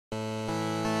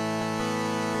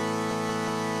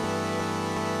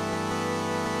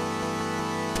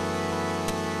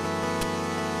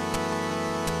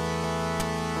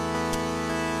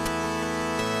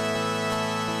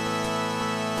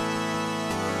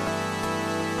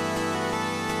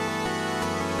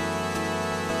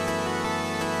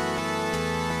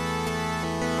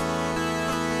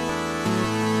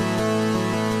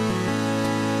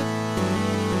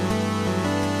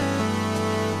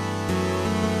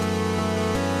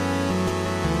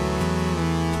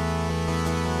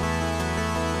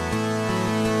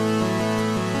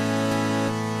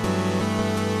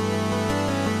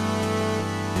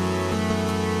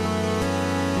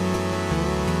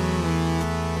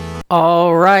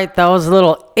All right, that was a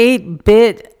little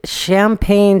 8-bit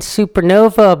Champagne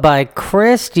Supernova by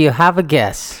Chris. Do you have a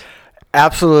guess?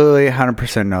 Absolutely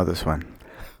 100% know this one.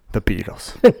 The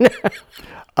Beatles.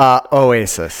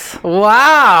 Oasis.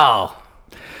 Wow.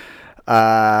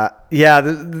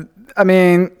 Yeah, I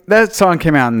mean, that song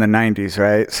came out in the 90s,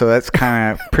 right? So that's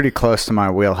kind of pretty close to my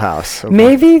wheelhouse. So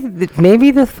maybe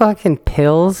the fucking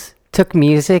pills took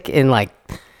music and like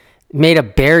made a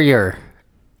barrier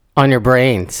on your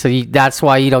brain. So that's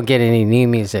why you don't get any new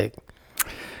music.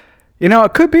 You know,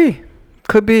 it could be.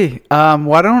 Could be.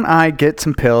 Why don't I get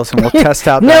some pills and we'll test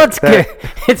out No, it's good.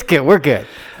 It's good. We're good.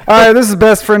 All right, this is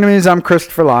Best Frenemies. I'm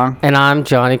Christopher Long. And I'm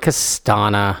Johnny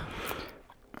Castana.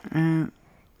 You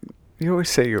always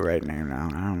say your right name now.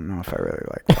 I don't know if I really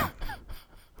like that.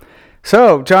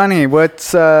 So, Johnny,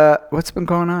 what's been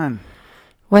going on?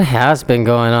 What has been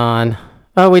going on?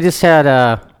 Oh, we just had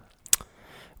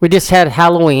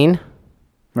Halloween.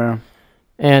 Yeah.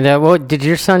 And what did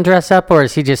your son dress up, or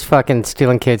is he just fucking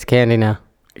stealing kids' candy now?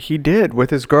 He did with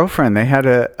his girlfriend. They had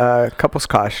a couple's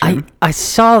costume. I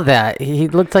saw that. He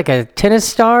looked like a tennis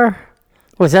star.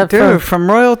 Was that from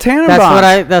Royal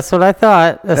Tannenbaum? That's what I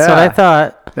thought. That's what I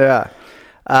thought.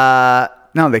 Yeah.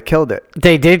 No, they killed it.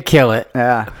 They did kill it.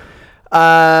 Yeah.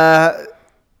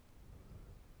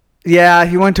 Yeah,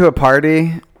 he went to a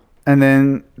party, and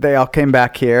then they all came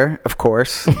back here, of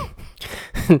course.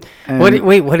 What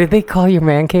did they call your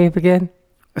man cave again?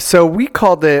 So we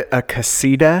called it a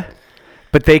casita,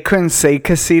 but they couldn't say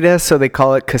casita, so they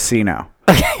call it casino.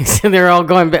 Okay, so they're all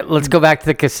going back. Let's go back to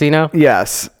the casino?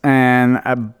 Yes, and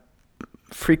a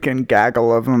freaking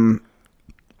gaggle of them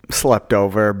slept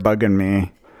over, bugging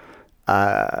me.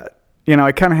 I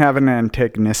kind of have an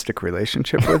antagonistic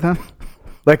relationship with them.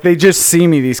 Like, they just see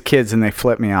me, these kids, and they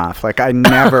flip me off. Like, I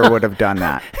never would have done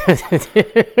that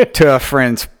to a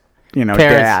friend's, Parents.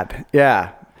 dad.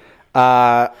 Yeah.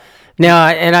 No,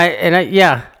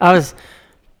 I was.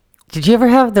 Did you ever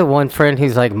have the one friend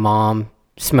whose like mom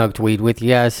smoked weed with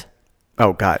you guys?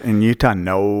 Oh God, in Utah,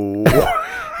 no.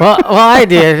 well, I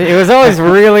did. It was always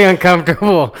really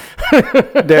uncomfortable,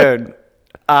 dude.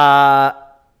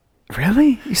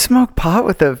 Really? You smoke pot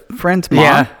with a friend's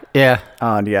mom? Yeah.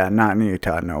 Oh yeah, not in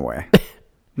Utah. No way.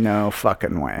 No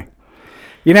fucking way.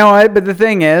 You know what? But the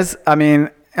thing is, I mean,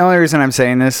 the only reason I'm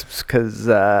saying this is because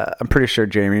I'm pretty sure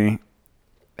Jamie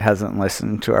hasn't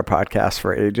listened to our podcast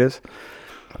for ages.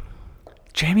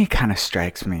 Jamie kind of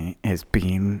strikes me as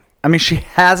being, I mean, she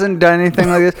hasn't done anything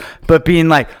like this, but being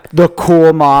like the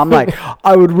cool mom. Like,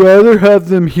 I would rather have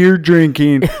them here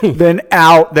drinking than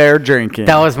out there drinking.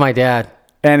 That was my dad.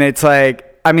 And it's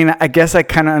like, I mean, I guess I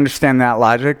kind of understand that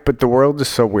logic, but the world is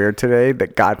so weird today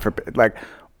that God forbid, like,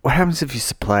 what happens if you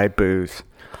supply booze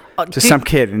to some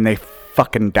kid and they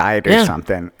fucking died or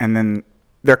something, and then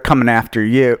they're coming after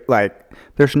you? Like,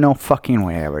 there's no fucking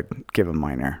way I would give a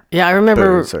minor. Yeah, I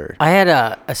remember I had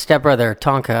a stepbrother,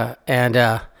 Tonka,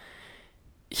 and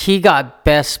he got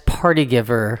best party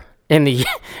giver in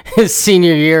his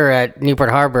senior year at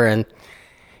Newport Harbor, and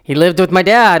he lived with my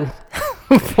dad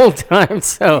full time.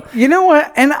 So you know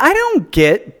what? And I don't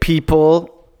get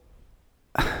people.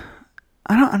 I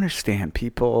don't understand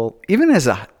people, even as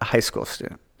a high school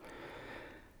student,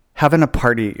 having a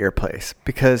party at your place,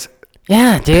 because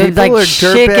yeah, dude, like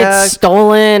shit gets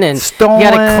stolen and you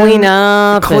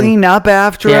gotta clean up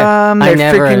after them.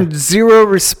 They're freaking zero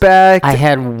respect. I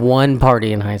had one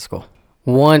party in high school,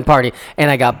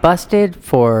 and I got busted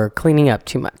for cleaning up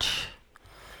too much.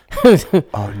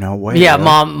 Oh no way! Yeah,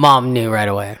 really? Mom knew right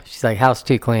away. She's like, "House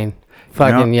too clean."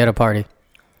 Fucking, you had a party.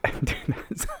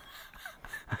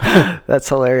 That's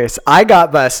hilarious. I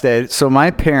got busted. So my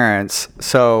parents.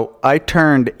 So I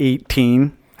turned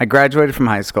 18. I graduated from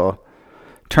high school.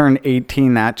 Turned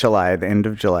 18 that July, the end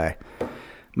of July.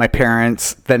 My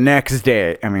parents, the next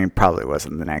day, I mean, probably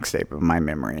wasn't the next day, but my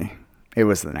memory, it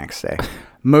was the next day,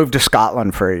 moved to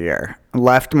Scotland for a year.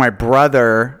 Left my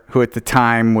brother, who at the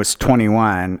time was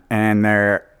 21,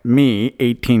 and me,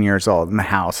 18 years old, in the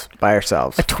house by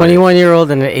ourselves. A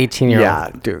 21-year-old and an 18-year-old.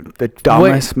 Yeah, dude, the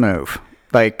dumbest move.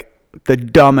 Like, the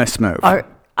dumbest move.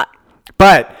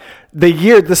 But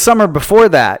the summer before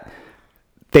that,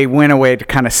 they went away to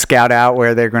kind of scout out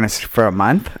where they're going to for a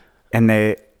month, and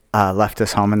they left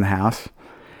us home in the house.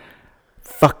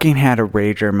 Fucking had a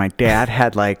rager. My dad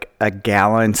had like a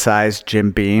gallon-sized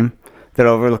Jim Beam that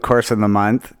over the course of the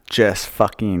month, just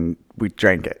fucking, we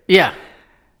drank it. Yeah.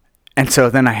 And so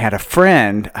then I had a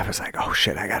friend. I was like, oh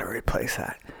shit, I got to replace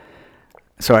that.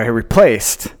 So I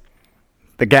replaced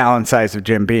the gallon size of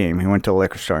Jim Beam. He went to the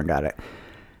liquor store and got it.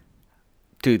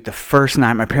 Dude, the first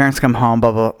night, my parents come home,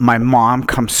 blah, blah. My mom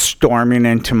comes storming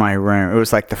into my room. It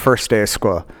was like the first day of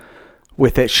school.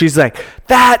 with it. She's like,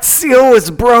 that seal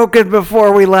was broken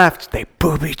before we left. They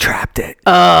booby trapped it.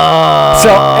 Oh. So,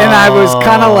 and I was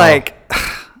kind of like,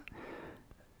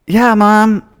 yeah,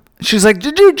 Mom. She's like,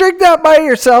 did you drink that by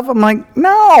yourself? I'm like,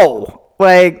 no.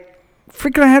 Like,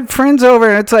 freaking I had friends over,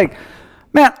 and it's like,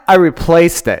 man, I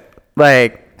replaced it.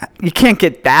 Like, you can't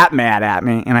get that mad at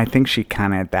me. And I think she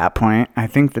kind of, at that point, I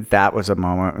think that was a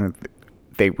moment when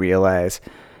they realized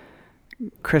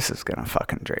Chris is going to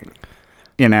fucking drink.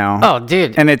 You know? Oh,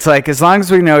 dude. And it's like, as long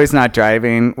as we know he's not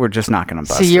driving, we're just not going to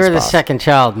bust See, you're his the balls. second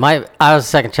child. I was the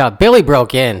second child. Billy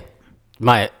broke in.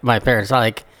 My parents,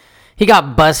 like, he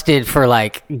got busted for,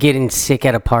 like, getting sick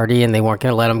at a party, and they weren't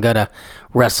going to let him go to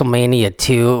WrestleMania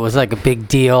 2. It was, like, a big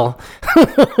deal.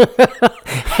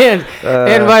 and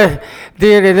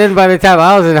then by the time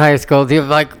I was in high school, dude,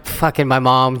 like, fucking my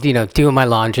mom, you know, doing my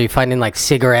laundry, finding, like,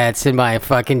 cigarettes in my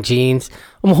fucking jeans.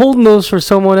 I'm holding those for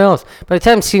someone else. By the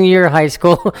time senior year of high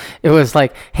school, it was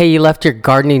like, hey, you left your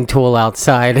gardening tool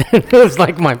outside. It was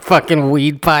like my fucking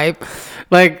weed pipe.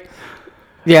 Like,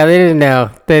 yeah, they didn't know.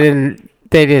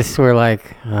 They just were like,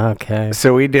 okay.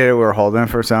 So we did it. We were holding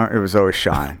for some. It was always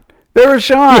Sean. There were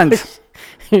Sean's.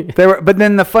 But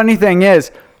then the funny thing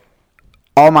is,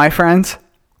 all my friends,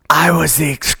 I was the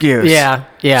excuse. Yeah.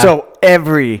 So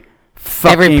every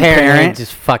parent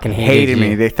just fucking hated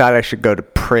me. you. They thought I should go to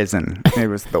prison. It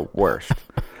was the worst.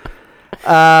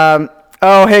 Oh,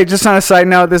 hey, just on a side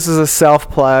note, this is a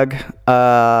self-plug.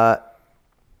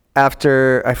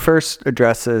 After I first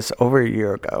addressed this over a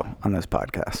year ago on this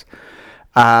podcast,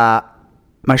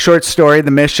 my short story,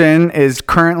 The Mission, is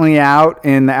currently out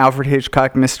in the Alfred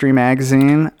Hitchcock Mystery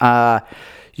Magazine.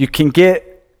 You can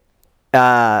get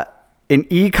an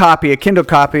e-copy, a Kindle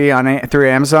copy through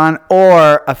Amazon,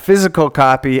 or a physical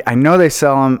copy. I know they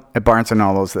sell them at Barnes &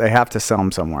 Noble's. They have to sell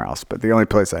them somewhere else, but the only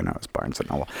place I know is Barnes &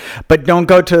 Noble. But don't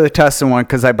go to the Tustin one,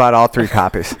 because I bought all 3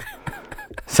 copies.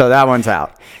 So that one's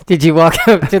out. Did you walk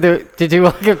up to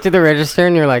the register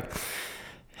and you're like,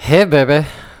 hey, baby,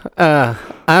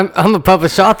 I'm a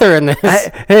published author in this.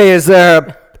 Hey, is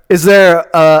there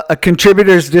a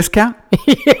contributor's discount?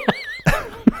 Yeah.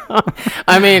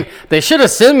 I mean, they should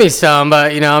have sent me some,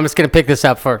 but, you know, I'm just going to pick this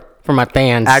up for my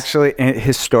fans. Actually,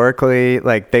 historically,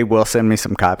 like, they will send me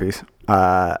some copies.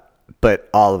 But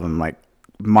all of them, like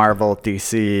Marvel,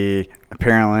 DC,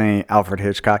 apparently Alfred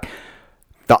Hitchcock,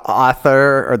 the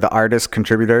author or the artist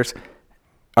contributors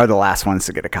are the last ones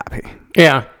to get a copy.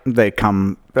 Yeah.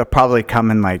 They'll probably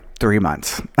come in like 3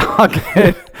 months. I'll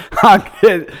get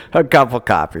a couple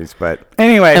copies, but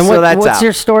anyway, and so that's what's out.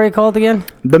 your story called again?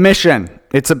 The Mission.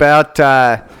 It's about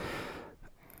a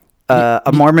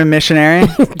Mormon missionary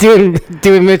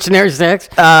doing missionary sex,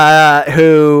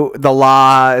 who the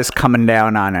law is coming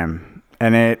down on him,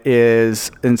 and it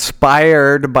is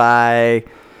inspired by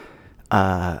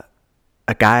a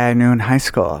guy I knew in high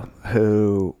school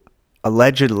who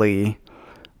allegedly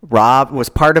was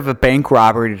part of a bank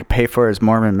robbery to pay for his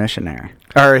Mormon mission.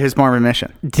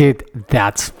 Dude,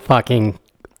 that's fucking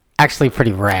actually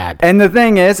pretty rad. And the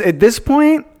thing is, at this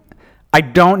point, I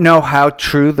don't know how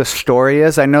true the story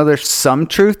is. I know there's some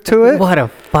truth to it. What a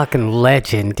fucking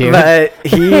legend, dude. But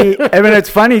I mean, it's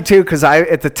funny too, because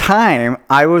at the time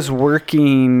I was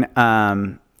working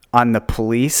on the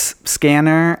police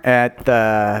scanner at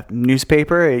the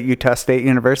newspaper at Utah State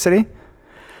University,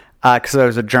 because I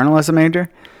was a journalism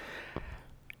major.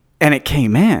 And it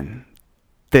came in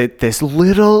that this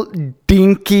little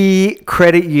dinky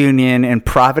credit union in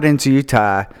Providence,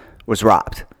 Utah was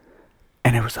robbed.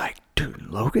 And it was like, dude,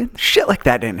 Logan? Shit like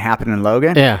that didn't happen in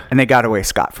Logan. Yeah. And they got away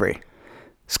scot-free.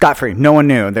 Scot-free. No one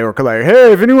knew. They were like,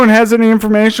 hey, if anyone has any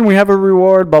information, we have a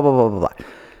reward, blah, blah, blah, blah, blah.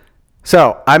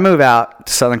 So I move out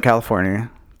to Southern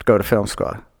California to go to film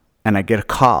school. And I get a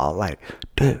call like,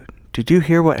 dude, did you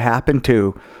hear what happened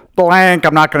to blank?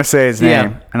 I'm not going to say his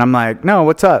name. Yeah. And I'm like, no,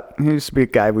 what's up? He used to be a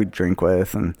guy we'd drink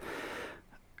with. And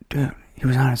dude, he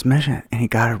was on his mission and he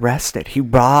got arrested. He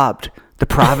robbed the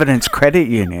Providence Credit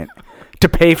Union to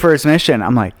pay for his mission.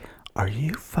 I'm like, are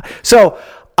you? So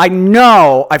I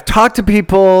know I've talked to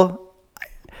people.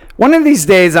 One of these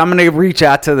days, I'm going to reach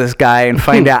out to this guy and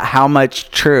find out how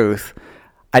much truth.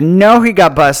 I know he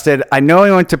got busted. I know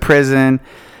he went to prison.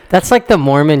 That's like the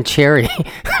Mormon cherry.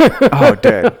 Oh,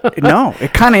 dude. No,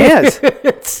 it kind of is.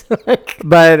 It's like...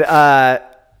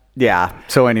 But, yeah.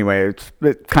 So anyway, it's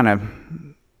kind of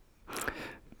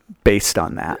based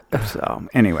on that. So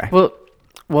anyway.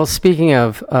 Well, speaking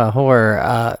of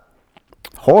horror.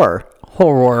 Horror?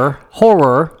 Horror?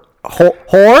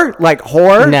 Horror? Like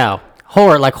horror? No.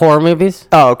 Horror, like horror movies.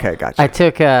 Oh, okay. Gotcha. I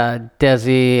took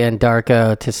Desi and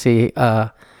Darko to see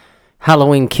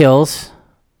Halloween Kills.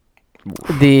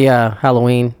 The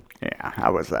Halloween Yeah,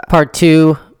 how was that? Part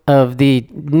 2 of the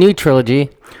new trilogy.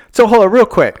 So hold on real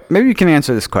quick. Maybe you can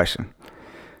answer this question.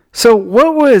 So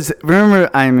what was, remember,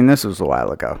 I mean, this was a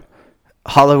while ago.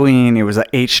 Halloween, it was a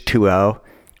H2O.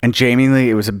 And Jamie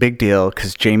Lee, it was a big deal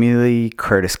because Jamie Lee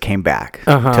Curtis came back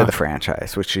to the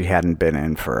franchise, which she hadn't been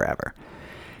in forever.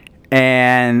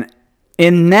 And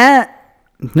in that,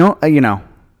 no, you know,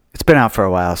 it's been out for a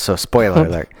while, so spoiler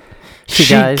alert. She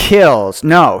kills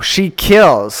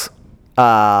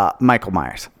Michael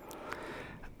Myers.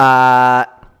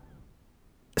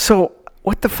 So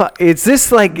what the fuck is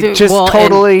this like? Dude, just well,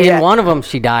 totally. In one of them,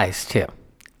 she dies too.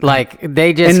 Like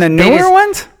they just in the newer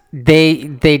ones. They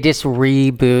just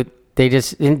reboot.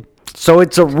 So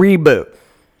it's a reboot.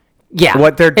 Yeah,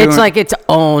 what they're doing. It's like its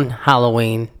own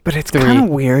Halloween. But it's kind of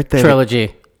weird that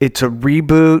trilogy. It's a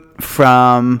reboot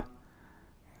from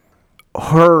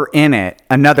her in it.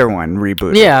 Another one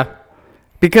rebooted. Yeah.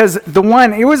 Because the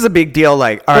one, it was a big deal.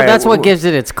 Like, all right, that's what gives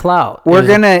it its clout. We're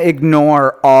going to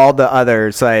ignore all the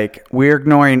others. Like, we're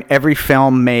ignoring every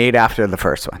film made after the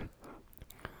first one.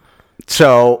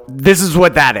 So this is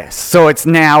what that is. So it's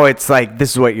like,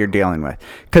 this is what you're dealing with.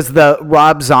 Because the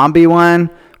Rob Zombie one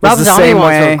was the same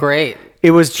way. Were great.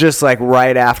 It was just like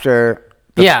right after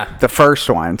the first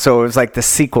one. So it was like the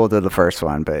sequel to the first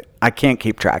one. But I can't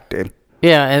keep track, dude.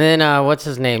 Yeah, and then what's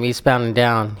his name? Eastbound and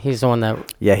Down. He's the one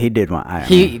that. Yeah, he did one.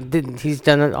 He's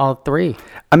done it all 3.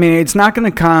 I mean, it's not going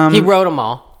to come. He wrote them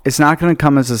all. It's not going to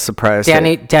come as a surprise.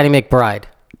 Danny McBride.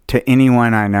 To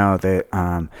anyone I know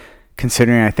that,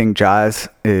 considering I think Jaws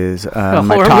is my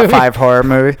top movie? 5 horror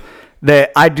movie,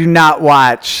 that I do not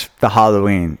watch the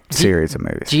Halloween series of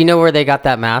movies. Do you know where they got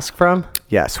that mask from?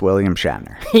 Yes, William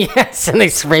Shatner. Yes, and they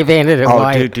spray painted it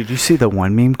white. Dude, did you see the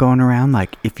one meme going around?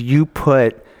 Like, if you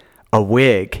put a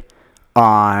wig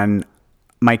on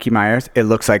Mikey Myers, it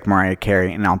looks like Mariah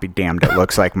Carey, and I'll be damned, it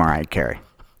looks like Mariah Carey.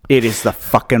 It is the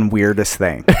fucking weirdest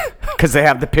thing. Because they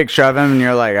have the picture of him, and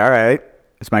you're like, all right,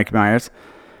 it's Mikey Myers.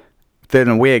 Then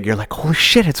a wig, you're like, holy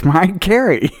shit, it's Mariah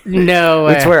Carey. No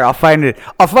way. I swear, I'll find it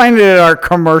at our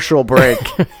commercial break.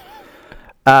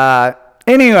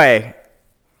 Anyway,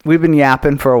 we've been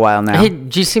yapping for a while now. Hey,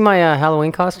 did you see my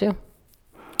Halloween costume?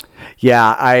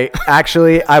 Yeah,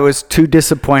 I was too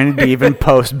disappointed to even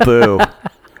post boo.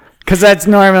 Because that's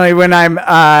normally when I'm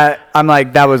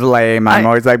like, that was lame. I'm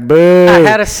always like, boo. I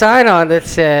had a sign on that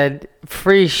said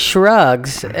free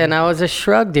shrugs, and I was a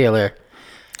shrug dealer.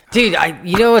 Dude,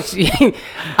 you know what's?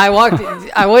 I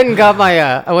went and got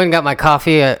my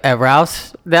coffee at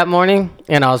Ralph's that morning,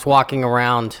 and I was walking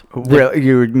around. Really?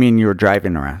 You mean you were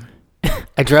driving around?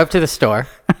 I drove to the store,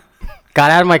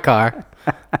 got out of my car,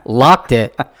 locked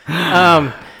it. So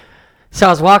I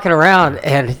was walking around,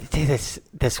 and dude,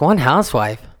 this one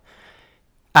housewife,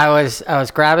 I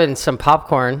was grabbing some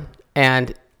popcorn,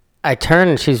 and I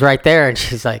turned, and she's right there, and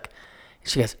she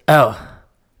goes, "Oh,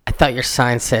 I thought your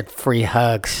sign said free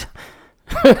hugs."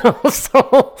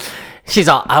 So she's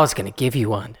all, "I was gonna give you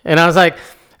one," and I was like,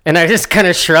 and I just kind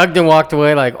of shrugged and walked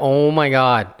away, like, "Oh my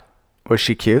god." Was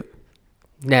she cute?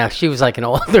 No, she was like an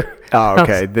older. Oh,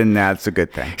 okay. Then that's a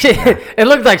good thing. It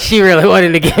looked like she really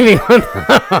wanted to give me one.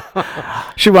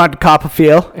 She wanted to cop a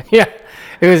feel. Yeah,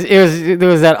 it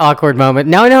was that awkward moment.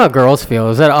 Now I know how girls feel. It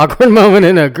was that awkward moment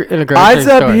in a grocery store. Eyes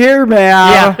up here,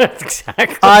 man. Yeah,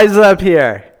 exactly. Eyes up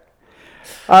here.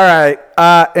 All right.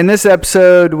 In this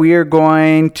episode, we are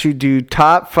going to do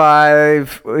top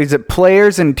 5. Is it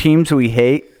players and teams we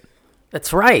hate?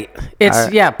 That's right. It's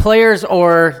players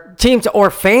or teams or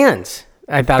fans.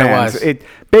 I thought Fans. it was. It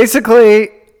basically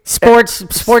sports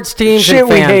teams shit and fans.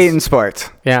 we hate in sports.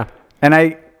 Yeah. And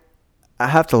I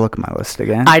have to look at my list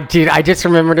again. I just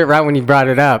remembered it right when you brought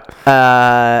it up.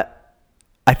 I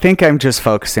think I'm just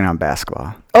focusing on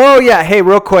basketball. Oh yeah. Hey,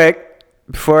 real quick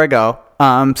before I go,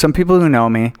 some people who know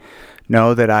me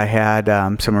know that I had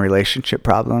some relationship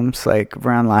problems like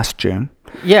around last June.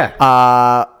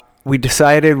 Yeah. We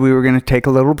decided we were going to take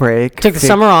a little break. Took the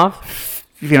summer off.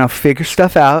 Figure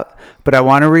stuff out. But I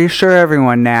want to reassure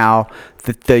everyone now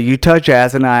that the Utah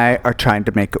Jazz and I are trying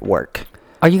to make it work.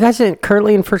 Are you guys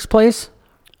currently in first place?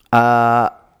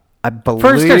 I believe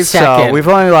First or second? So. We've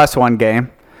only lost one game,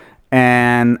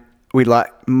 and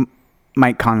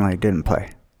Mike Conley didn't play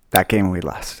that game. We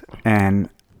lost, and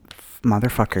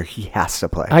motherfucker, he has to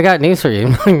play. I got news for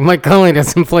you. Mike Conley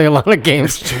doesn't play a lot of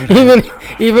games,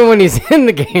 even when he's in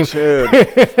the game.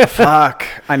 Dude, fuck,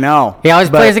 I know. He always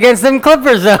plays against them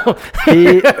Clippers, though.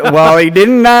 He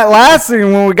didn't that last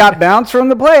season when we got bounced from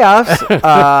the playoffs.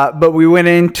 But we went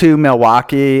into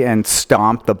Milwaukee and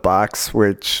stomped the Bucks,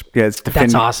 which is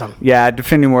That's awesome. Yeah,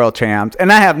 defending world champs,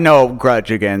 and I have no grudge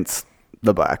against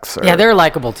the Bucks. Yeah, they're a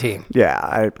likable team. Yeah,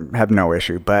 I have no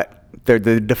issue, but they're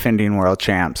the defending world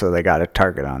champ, so they got a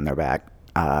target on their back.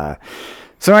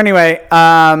 So anyway,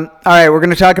 all right, we're going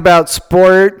to talk about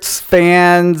sports,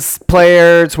 fans,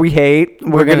 players we hate.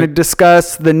 We're going to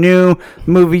discuss the new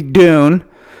movie Dune.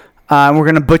 We're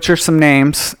going to butcher some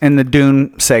names in the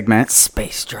Dune segment.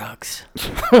 Space drugs.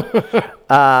 And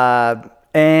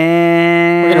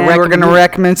we're going to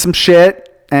recommend some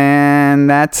shit, and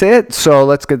that's it. So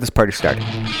let's get this party started.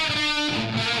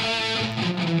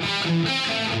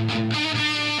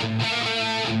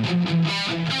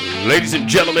 Ladies and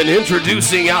gentlemen,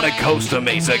 introducing out of Costa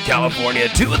Mesa, California,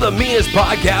 two of the meanest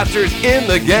podcasters in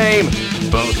the game.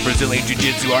 Both Brazilian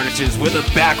Jiu-Jitsu artists with a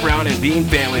background in being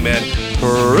family men.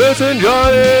 Chris and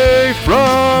Johnny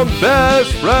from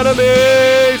Best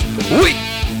Frenemies. We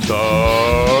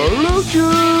salute you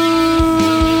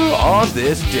on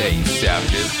this day, you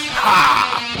savages.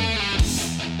 Ha!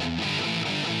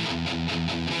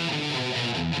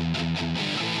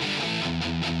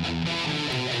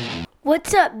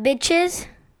 What's up, bitches?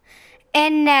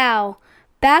 And now,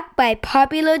 back by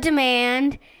popular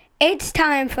demand, it's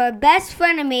time for Best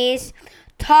Frenemies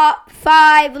Top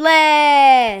 5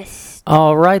 List.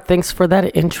 All right, thanks for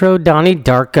that intro, Donnie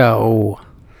Darko.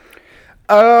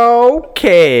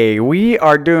 Okay, we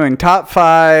are doing top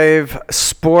 5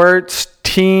 sports,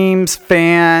 teams,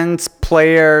 fans,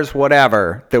 players,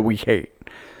 whatever that we hate.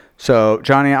 So,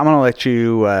 Johnny, I'm going to let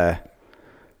you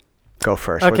go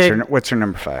first. Okay. What's your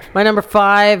number 5? My number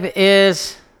 5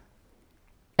 is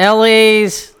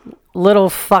LA's little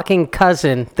fucking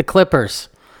cousin, the Clippers.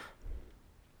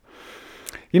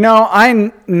 You know,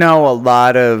 I know a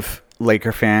lot of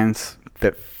Laker fans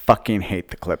that fucking hate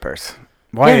the Clippers.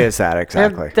 Why is that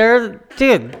exactly?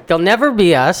 Dude, they'll never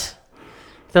be us.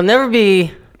 They'll never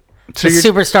be the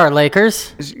superstar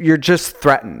Lakers. You're just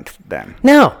threatened then.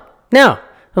 No. The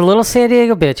little San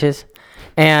Diego bitches.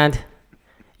 And,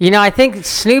 you know, I think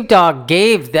Snoop Dogg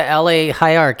gave the LA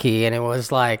hierarchy, and it was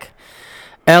like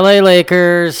LA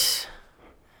Lakers.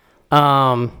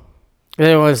 Then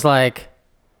it was like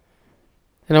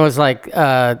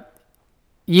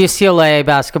UCLA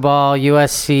basketball,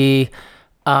 USC.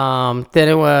 Then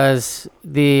it was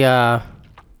the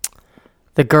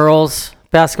girls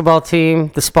basketball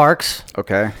team, the Sparks.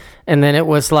 Okay. And then it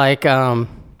was like I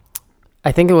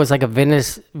think it was like a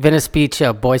Venice Beach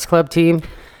boys club team.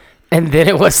 And then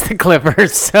it was the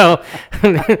Clippers. So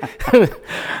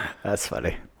that's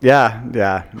funny.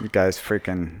 Yeah. You guys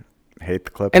freaking hate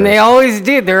the Clippers. And they always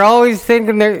do. They're always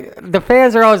thinking the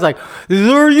fans are always like, "This is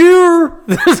our year."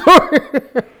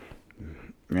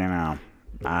 You know,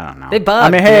 I don't know. They bug. I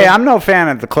mean, hey, I'm no fan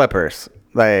of the Clippers.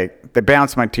 Like, they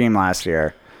bounced my team last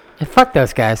year. Yeah, fuck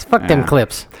those guys. Fuck them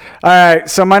Clips. All right,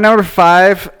 so my number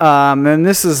 5, and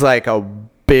this is like a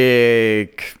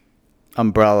big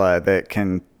umbrella that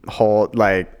can hold,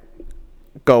 like,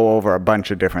 go over a bunch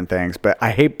of different things, but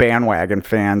I hate bandwagon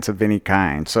fans of any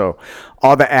kind. So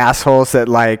all the assholes that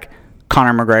like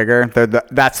Conor McGregor,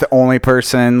 that's the only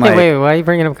person. Like, Wait, why are you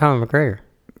bringing up Conor McGregor?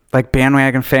 Like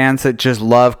bandwagon fans that just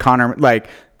love Conor. Like,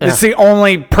 it's the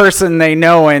only person they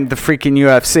know in the freaking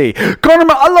UFC.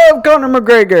 I love Conor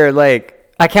McGregor.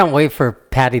 Like, I can't wait for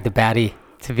Patty the Batty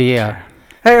to be a...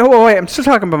 Hey, wait, I'm still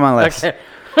talking about my list. Okay.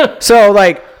 So,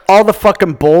 like, all the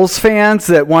fucking Bulls fans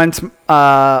that once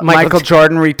Michael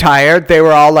Jordan retired, they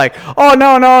were all like, "Oh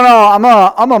no,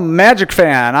 I'm a Magic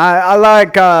fan. I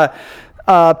like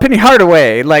Penny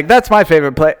Hardaway. Like, that's my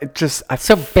favorite play."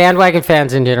 So bandwagon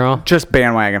fans in general. Just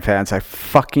bandwagon fans. I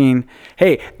fucking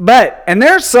hate. And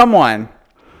there's someone.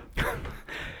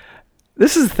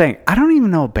 This is the thing. I don't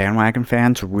even know if bandwagon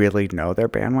fans really know they're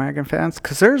bandwagon fans,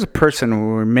 because there's a person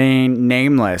who remained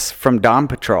nameless from Dawn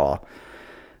Patrol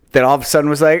that all of a sudden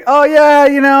was like, "Oh yeah,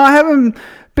 you know, I haven't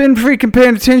been freaking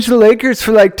paying attention to Lakers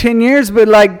for like 10 years, but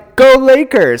like, go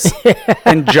Lakers."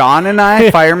 And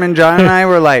Fireman John and I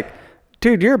were like,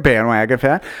 "Dude, you're a bandwagon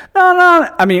fan." No.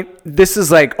 I mean, this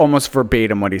is like almost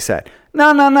verbatim what he said. No.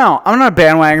 I'm not a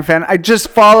bandwagon fan. I just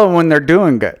follow when they're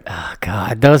doing good. Oh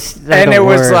God, those. And it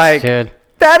was worst, like, dude.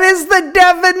 That is the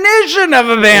definition of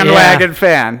a bandwagon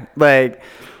fan. Like,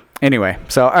 anyway.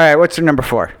 So, all right, what's your number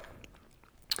 4?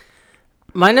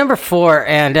 My number 4,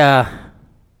 and I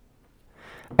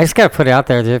just got to put it out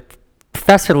there, that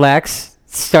Professor Lex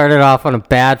started off on a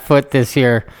bad foot this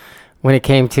year when it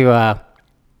came to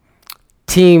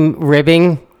team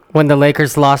ribbing when the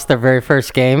Lakers lost their very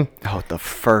first game. Oh, the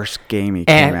first game he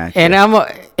came at.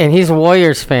 And he's a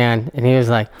Warriors fan, and he was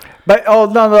like, But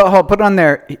hold, put on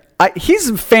there. He's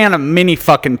a fan of many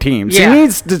fucking teams. Yeah. He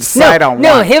needs to decide on one.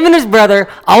 No, him and his brother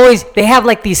they have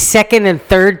like these second and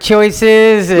third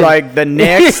choices. And Like the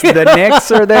Knicks, the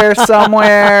Knicks are there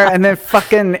somewhere, and then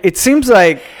fucking. It seems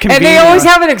like. and they always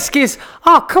have an excuse.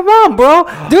 Oh, come on, bro!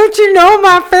 Don't you know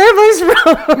my family's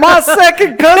from? My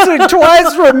second cousin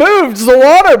twice removed's the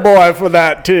water boy for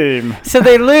that team. So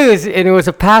they lose, and it was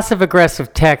a passive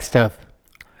aggressive text of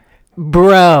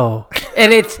bro,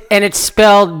 and it's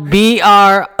spelled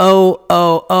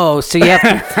BROOO. So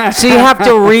you have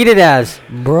to read it as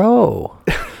bro.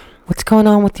 What's going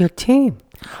on with your team?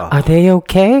 Are they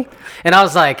okay? And I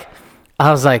was like,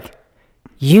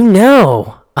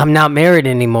 I'm not married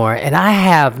anymore, and I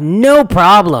have no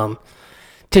problem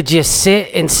to just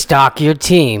sit and stalk your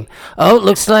team. Oh, it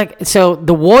looks like so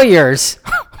the Warriors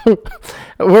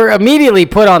were immediately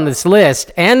put on this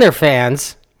list, and their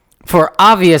fans, for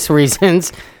obvious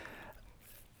reasons.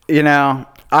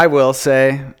 I will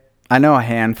say, I know a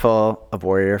handful of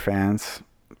Warrior fans.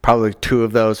 Probably two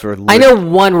of those were. I know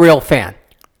one real fan.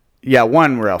 Yeah,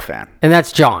 one real fan. And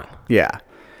that's John. Yeah.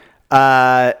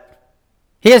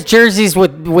 He has jerseys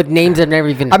with names I've never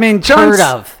even heard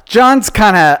of. John's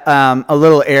kind of a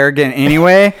little arrogant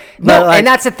anyway. No, and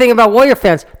that's the thing about Warrior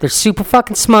fans. They're super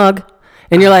fucking smug.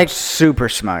 And you're like... Super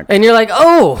smug. And you're like,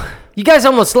 oh, you guys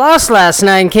almost lost last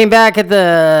night and came back at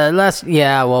the last...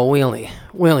 Yeah, well, we only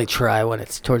try when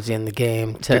it's towards the end of the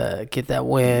game to get that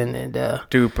win. And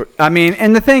Duper. I mean,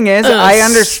 and the thing is, I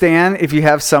understand if you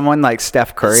have someone like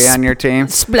Steph Curry on your team.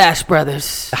 Splash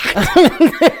Brothers.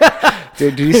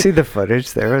 Dude, did you see the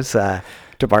footage? There was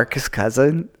DeMarcus'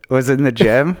 cousin was in the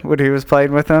gym when he was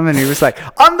playing with him, and he was like,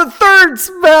 "I'm the third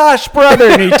Smash Brother,"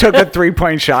 and he took a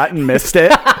 3-point shot and missed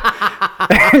it.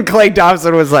 And Klay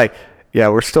Thompson was like, "Yeah,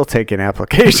 we're still taking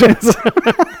applications."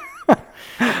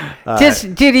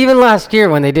 Dude, even last year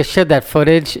when they just showed that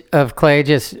footage of Klay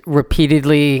just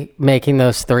repeatedly making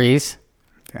those threes.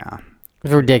 Yeah.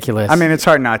 It's ridiculous. I mean, it's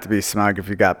hard not to be smug if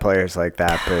you got players like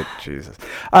that, but Jesus.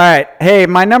 All right. Hey,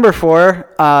 my number 4,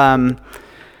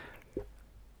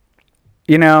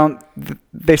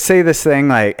 they say this thing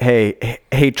like, hey,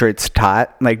 hatred's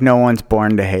taught. Like, no one's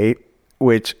born to hate,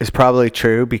 which is probably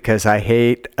true because I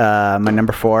hate my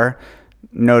number 4,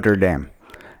 Notre Dame.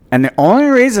 And the only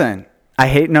reason I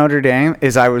hate Notre Dame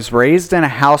is I was raised in a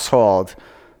household,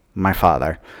 my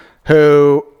father,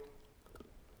 who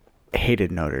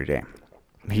hated Notre Dame.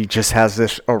 He just has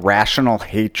this irrational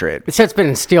hatred. So it's been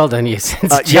instilled in you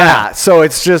since yeah, so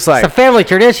it's just like... It's a family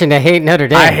tradition to hate Notre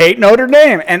Dame. I hate Notre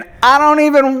Dame, and I don't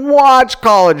even watch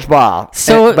college ball.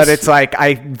 But it's like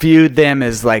I view them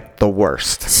as like the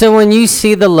worst. So when you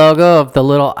see the logo of the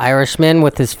little Irishman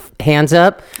with his hands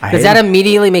up, does that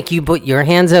immediately make you put your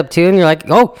hands up too? And you're like,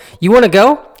 oh, you want to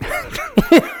go?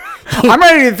 I'm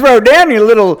ready to throw down, you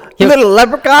little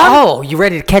leprechaun. Oh, you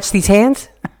ready to catch these hands?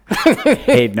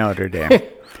 Hate Notre Dame.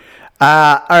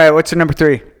 All right, what's your number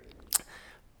 3?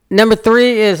 Number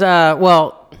 3 is my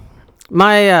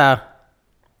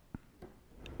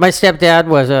stepdad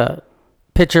was a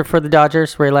pitcher for the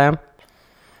Dodgers, Ray Lamb.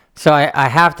 So I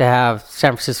have to have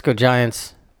San Francisco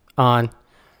Giants on.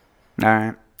 All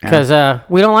right. Because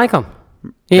we don't like them.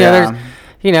 There's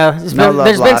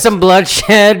been some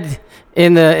bloodshed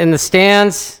in the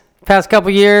stands past couple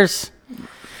years.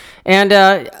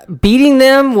 And beating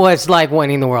them was like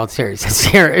winning the World Series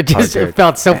this year. It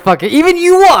felt so fucking... Even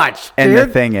you watch, And dude.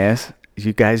 the thing is,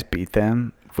 you guys beat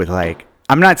them with like...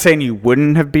 I'm not saying you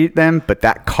wouldn't have beat them, but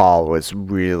that call was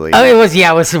really... Oh, it was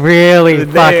really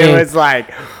fucking... It was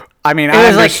like... I mean, I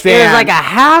understand. It was like a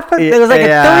half... It was like a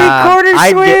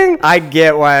 3/4 swing. I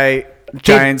get why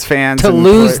Giants fans... To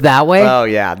lose that way? Oh,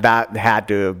 yeah. That had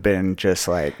to have been just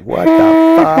like, what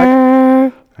the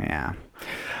fuck? Yeah.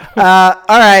 All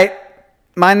right.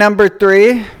 My number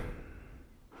 3.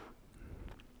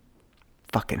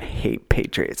 Fucking hate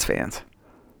Patriots fans.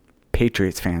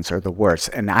 Patriots fans are the worst.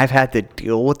 And I've had to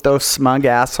deal with those smug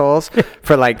assholes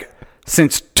for like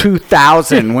since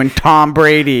 2000 when Tom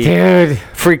Brady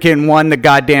freaking won the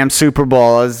goddamn Super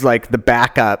Bowl as like the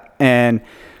backup. And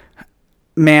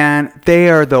man, they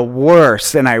are the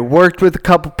worst. And I worked with a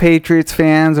couple Patriots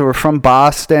fans who were from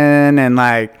Boston and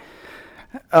like,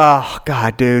 oh,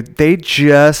 God, dude. They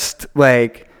just,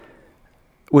 like,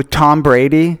 with Tom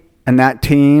Brady and that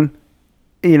team,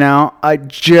 I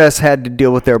just had to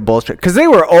deal with their bullshit. Because they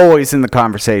were always in the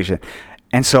conversation.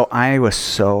 And so I was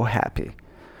so happy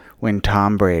when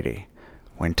Tom Brady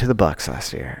went to the Bucs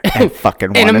last year and fucking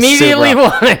won and immediately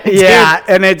won it. Yeah,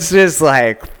 and it's just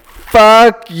like,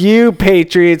 fuck you,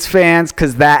 Patriots fans,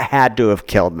 because that had to have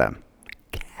killed them.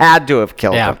 Had to have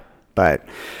killed them. But...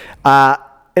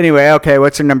 Anyway, okay,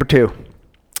 what's your number 2?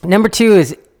 Number 2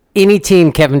 is any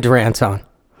team Kevin Durant's on.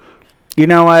 You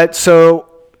know what?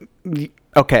 So,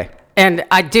 okay. And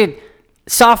I did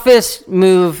softest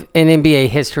move in NBA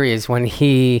history is when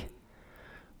he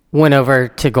went over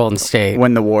to Golden State.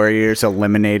 When the Warriors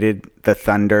eliminated the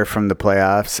Thunder from the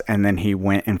playoffs, and then he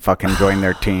went and fucking joined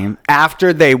their team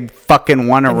after they fucking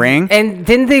won a ring. And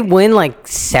didn't they win like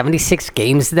 76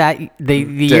 games the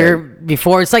year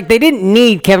before? It's like they didn't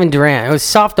need Kevin Durant. It was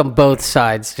soft on both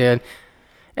sides, dude.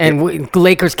 And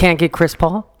Lakers can't get Chris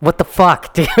Paul? What the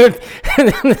fuck, dude?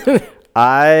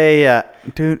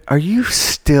 Dude, are you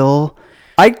still...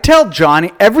 I tell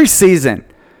Johnny every season,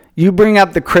 you bring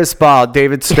up the Chris Paul,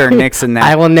 David Stern, Nixon. That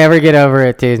I will never get over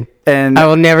it, dude. And I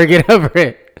will never get over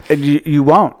it. You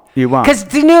won't. You won't. Because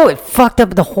it fucked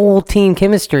up the whole team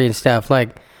chemistry and stuff.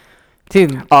 Like,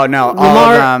 dude. Oh no, Lamar, all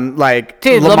of them, like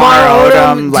dude, Lamar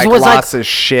Odom, like was lost his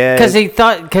shit because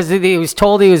he was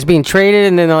told he was being traded,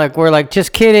 and then we're like,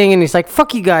 just kidding, and he's like,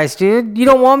 fuck you guys, dude. You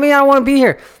don't want me. I don't want to be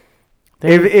here.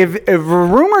 If a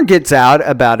rumor gets out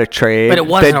about a trade, but it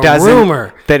wasn't a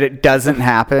rumor that it doesn't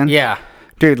happen. Yeah.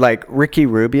 Dude, like Ricky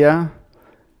Rubio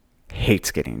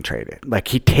hates getting traded. Like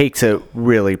he takes it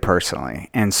really personally.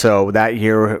 And so that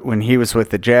year when he was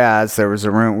with the Jazz, there was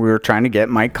a room we were trying to get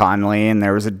Mike Conley, and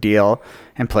there was a deal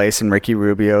in place, and Ricky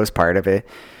Rubio was part of it.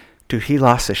 Dude, he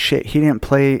lost his shit. He didn't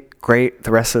play great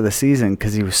the rest of the season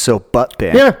because he was so butt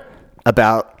bent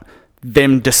about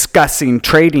them discussing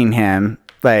trading him.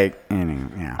 Like,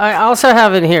 yeah. I also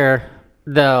have in here,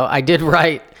 though, I did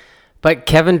write, but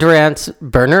Kevin Durant's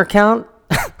burner account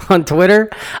on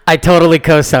Twitter, I totally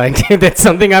co-signed. That's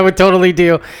something I would totally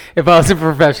do if I was a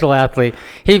professional athlete.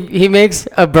 He makes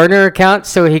a burner account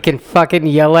so he can fucking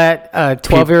yell at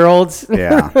 12-year-olds.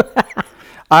 Yeah. All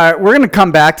right, we're going to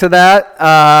come back to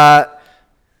that.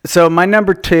 So my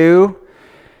number 2,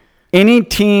 any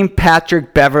team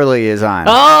Patrick Beverley is on.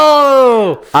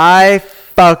 Oh! I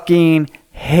fucking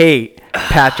hate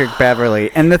Patrick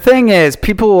Beverley. And the thing is,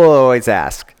 people will always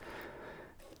ask,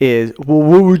 well,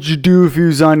 what would you do if he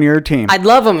was on your team? I'd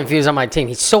love him if he was on my team.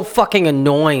 He's so fucking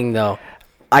annoying, though.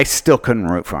 I still couldn't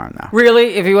root for him, though.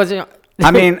 Really? If he wasn't...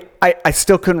 I mean, I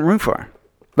still couldn't root for him.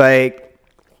 Like,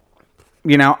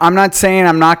 you know, I'm not saying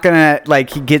I'm not going to,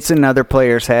 like, he gets in other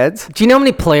players' heads. Do you know how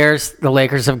many players the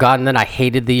Lakers have gotten that I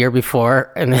hated the year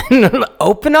before? And then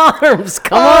open arms.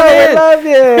 Come on in. I love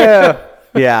you.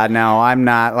 Yeah, no, I'm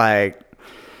not like...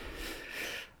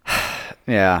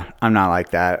 Yeah, I'm not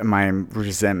like that. My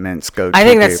resentments go too I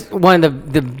think deep. that's one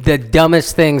of the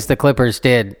dumbest things the Clippers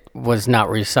did was not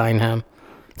re-sign him.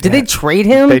 Did they trade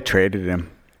him? They traded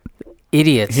him.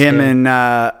 Idiots. Him dude.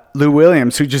 and Lou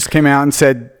Williams, who just came out and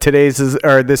said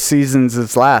this season's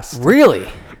his last. Really?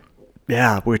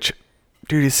 Yeah, which,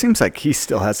 dude, it seems like he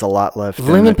still has a lot left.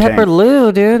 Lemon Pepper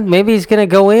Lou, dude. Maybe he's gonna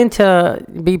go in to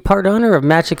be part owner of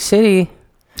Magic City.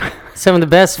 Some of the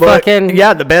best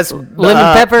the best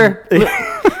lemon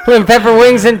pepper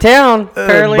wings in town.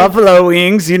 Buffalo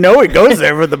wings, you know, it goes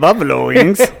there for the buffalo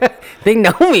wings. They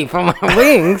know me from my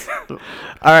wings. All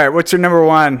right, what's your number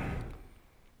 1?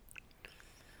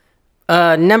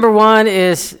 Number 1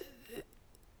 is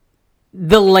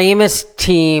the lamest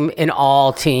team in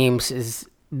all teams is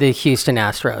the Houston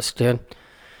Astros, dude.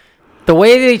 The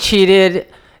way they cheated,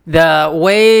 the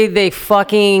way they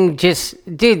fucking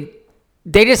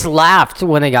they just laughed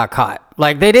when they got caught.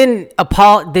 Like, they didn't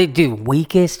they do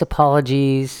weakest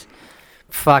apologies.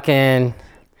 Fucking,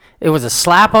 it was a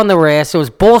slap on the wrist. It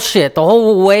was bullshit. The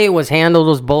whole way it was handled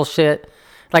was bullshit.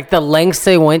 Like, the lengths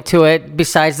they went to it,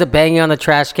 besides the banging on the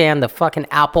trash can, the fucking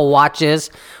Apple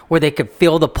Watches, where they could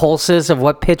feel the pulses of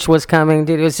what pitch was coming.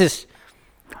 Dude, it was just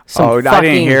I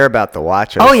didn't hear about the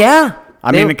watches. Oh, yeah.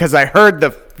 I mean, because I heard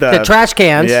the trash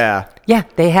cans. Yeah. Yeah,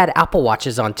 they had Apple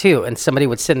Watches on too, and somebody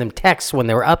would send them texts when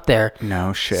they were up there.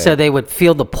 No shit. So they would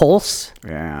feel the pulse.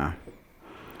 Yeah.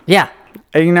 Yeah.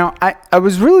 And, you know, I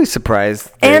was really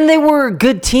surprised. And they were a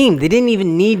good team. They didn't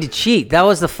even need to cheat. That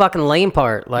was the fucking lame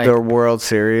part. Like, their World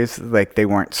Series, like, they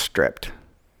weren't stripped.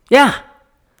 Yeah.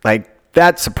 Like,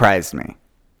 that surprised me.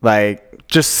 Like,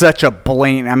 just such a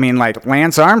blatant... I mean, like,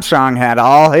 Lance Armstrong had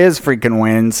all his freaking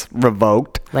wins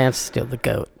revoked. Lance is still the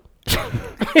GOAT.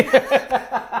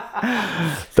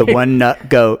 The one nut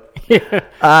goat.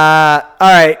 All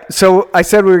right. So I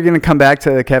said we were going to come back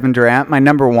to Kevin Durant. My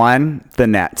number 1, the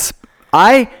Nets.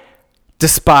 I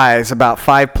despise about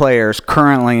 5 players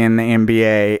currently in the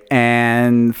NBA,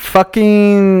 and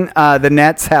fucking the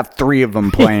Nets have 3 of them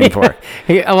playing for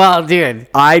it. Well, dude.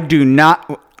 I do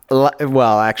not.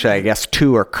 Well, actually, I guess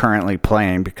 2 are currently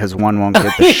playing because one won't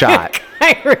get the shot.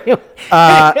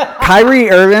 Kyrie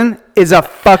Irving is a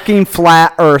fucking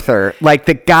flat earther. Like,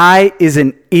 the guy is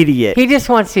an idiot. He just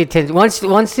wants the attention. Once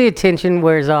the attention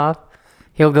wears off,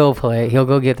 he'll go play. He'll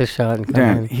go get the shot and come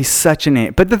in. He's such an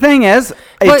idiot. But the thing is,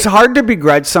 it's hard to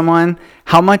begrudge someone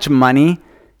how much money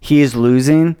he is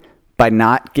losing by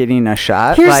not getting a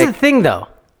shot. Here's the thing, though.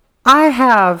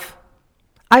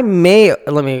 Let me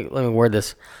word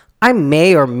this. I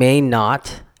may or may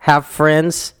not have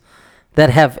friends that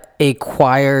have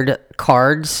acquired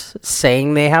cards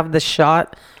saying they have the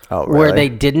shot where they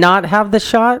did not have the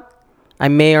shot. I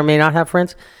may or may not have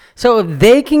friends. So if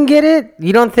they can get it,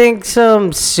 you don't think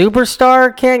some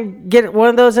superstar can't get one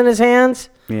of those in his hands?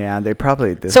 Yeah, they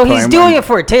probably. So he's doing it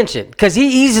for attention because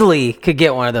he easily could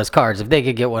get one of those cards if they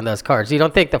could get one of those cards. You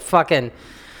don't think the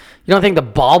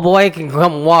ball boy can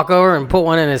come walk over and put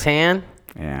one in his hand?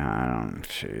 Yeah, I don't.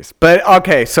 Jeez. But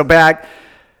okay, so back.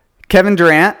 Kevin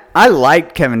Durant. I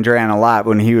liked Kevin Durant a lot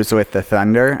when he was with the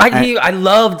Thunder. I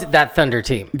loved that Thunder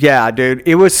team. Yeah, dude.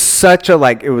 It was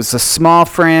it was a small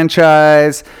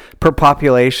franchise. Per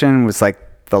population was like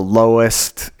the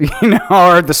lowest,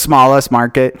 or the smallest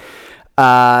market.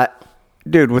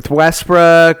 Dude, with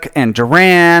Westbrook and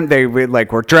Durant, they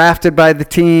were drafted by the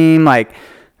team. Like,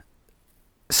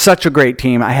 such a great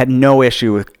team. I had no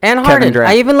issue with Harden. Kevin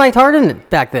Durant. I even liked Harden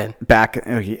back then.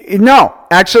 No,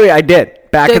 actually, I did.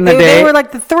 In the day, they were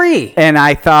like the 3. And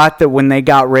I thought that when they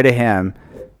got rid of him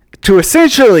to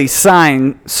essentially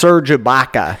sign Serge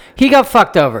Ibaka, he got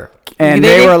fucked over. And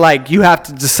they were like, you have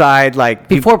to decide, like,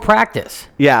 before practice.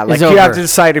 Yeah, like, you have to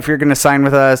decide if you're going to sign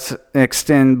with us,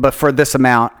 extend, but for this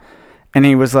amount. And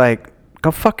he was like,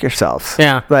 go fuck yourselves.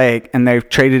 Yeah. Like, and they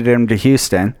traded him to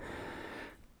Houston.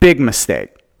 Big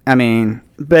mistake. I mean,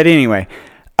 but anyway,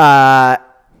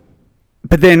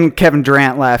 but then Kevin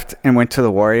Durant left and went to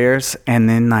the Warriors, and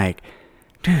then, like,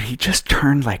 dude, he just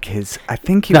turned like I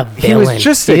think he was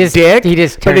just a dick. He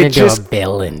just turned into a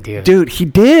villain, dude. Dude, he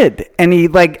did. And he,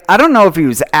 like, I don't know if he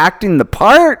was acting the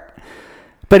part,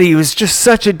 but he was just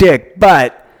such a dick.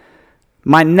 But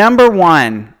my number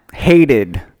one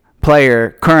hated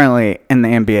player currently in the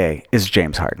NBA is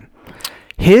James Harden.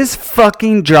 His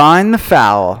fucking drawing the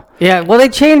foul. Yeah, well, they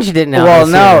changed it now. Well,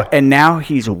 no, and now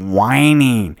he's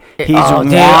whining. He's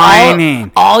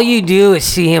whining. All you do is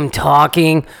see him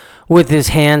talking with his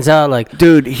hands out, like,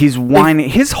 dude, he's whining.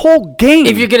 His whole game.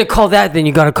 If you're gonna call that, then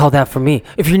you gotta call that for me.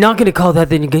 If you're not gonna call that,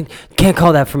 then you can't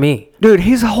call that for me. Dude,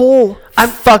 his whole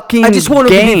fucking I just want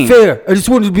game. to be fair. I just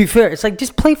wanted to be fair. It's like,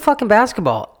 just play fucking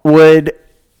basketball. But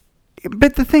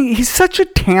the thing, he's such a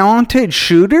talented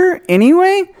shooter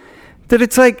anyway, that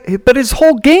it's like, but his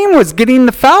whole game was getting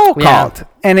the foul called. Yeah.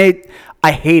 And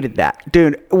I hated that.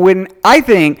 Dude, when I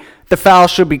think the foul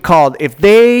should be called, if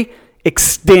they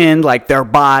extend, like, their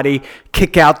body,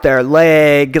 kick out their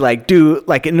leg, like, do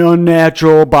like an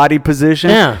unnatural body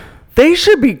position, they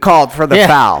should be called for the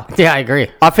foul. Yeah, I agree.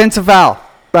 Offensive foul.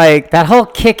 Like, that whole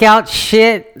kick out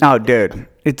shit. Oh, dude,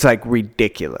 it's like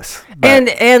ridiculous. But,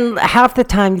 and half the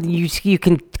time you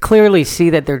can clearly see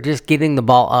that they're just getting the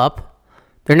ball up.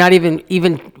 They're not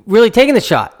even really taking the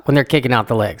shot when they're kicking out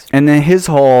the legs. And then his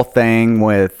whole thing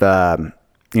with, he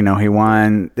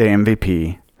won the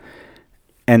MVP.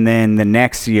 And then the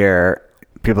next year,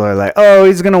 people are like, oh,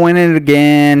 he's going to win it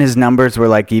again. His numbers were,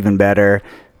 like, even better.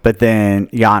 But then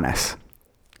Giannis.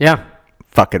 Yeah.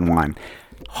 Fucking won.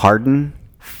 Harden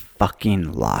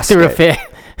fucking lost Through it. a fit.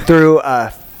 Through a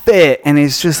fit. And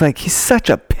he's just like, he's such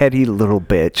a petty little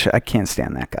bitch. I can't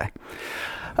stand that guy.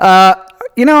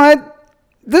 You know what?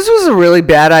 This was a really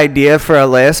bad idea for a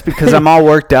list because I'm all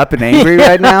worked up and angry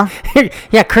right now.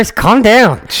 Yeah, Chris, calm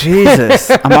down. Jesus.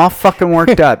 I'm all fucking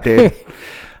worked up, dude.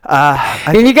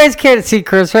 And you guys can't see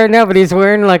Chris right now, but he's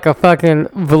wearing like a fucking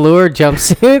velour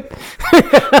jumpsuit.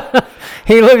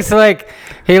 He looks like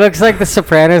the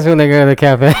Sopranos when they go to the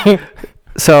cafe.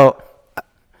 So,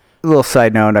 a little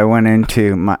side note, I went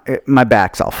into my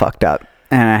back's all fucked up,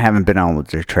 and I haven't been able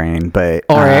to train, but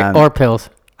or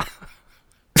pills.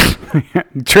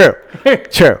 True.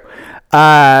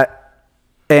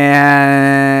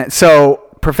 And so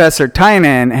Professor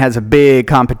Tynan has a big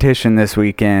competition this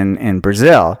weekend in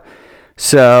Brazil.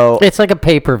 So it's like a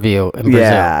pay-per-view in Brazil.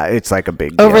 Yeah, it's like a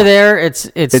big deal. Over there, it's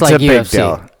like a UFC. Big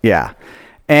deal. Yeah.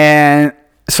 And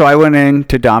so I went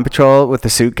into Dawn Patrol with a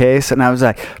suitcase, and I was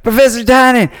like, Professor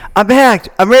Tynan, I'm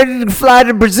back. I'm ready to fly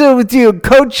to Brazil with you and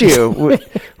coach you,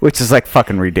 which is like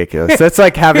fucking ridiculous. That's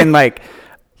like having like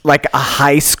a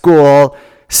high school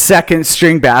second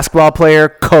string basketball player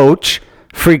coach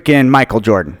freaking Michael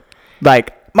Jordan.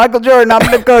 Like, Michael Jordan, I'm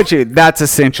going to coach you. That's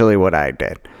essentially what I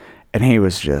did. And he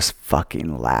was just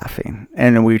fucking laughing.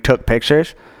 And we took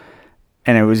pictures.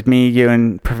 And it was me, you,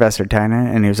 and Professor Tynan.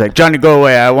 And he was like, Johnny, go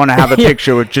away. I want to have a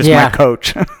picture with just Yeah. my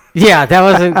coach. Yeah,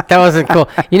 that wasn't cool.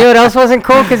 You know what else wasn't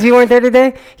cool? Because you weren't there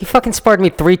today. He fucking sparred me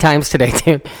 3 times today,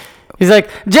 dude. He's like,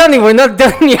 Johnny, we're not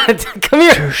done yet. Come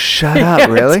here. Dude, shut up, Yeah,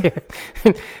 really?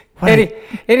 dude.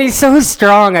 And he's so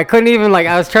strong. I couldn't even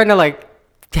I was trying to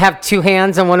have 2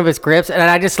 hands on one of his grips, and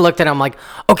I just looked at him like,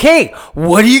 okay,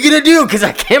 what are you gonna do? Because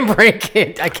I can't break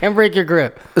it. I can't break your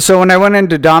grip. So when I went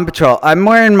into Dawn Patrol, I'm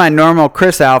wearing my normal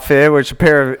Chris outfit, which is a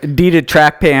pair of Adidas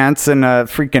track pants and a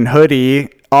freaking hoodie,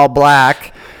 all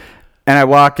black. And I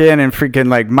walk in and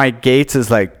freaking Mike Gates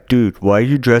is like, dude, why are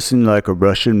you dressing like a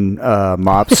Russian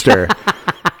mobster?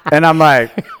 And I'm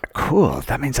like, cool,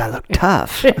 that means I look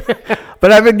tough.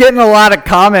 But I've been getting a lot of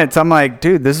comments. I'm like,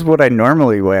 dude, this is what I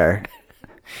normally wear.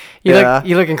 You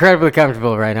look incredibly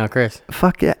comfortable right now, Chris.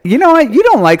 Fuck yeah. You know what? You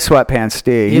don't like sweatpants,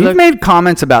 do you? You've made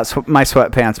comments about my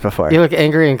sweatpants before. You look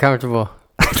angry and comfortable.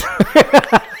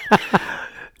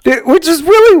 Dude, which is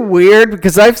really weird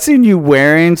because I've seen you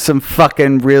wearing some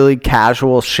fucking really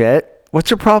casual shit. What's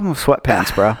your problem with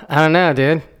sweatpants, bro? I don't know,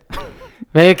 dude.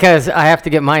 Maybe because I have to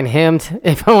get mine hemmed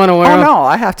if I want to wear them. Oh, no,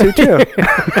 I have to, too.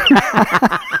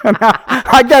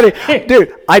 I got it.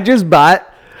 Dude, I just bought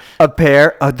a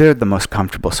pair. They're the most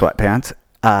comfortable sweatpants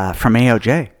from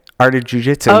AOJ, Art of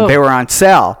Jiu-Jitsu. Oh. They were on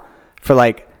sale for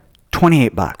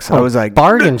 $28. I was like,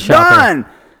 bargain done.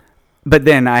 But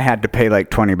then I had to pay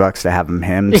 $20 to have them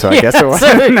hemmed, so I guess it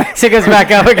wasn't. So it goes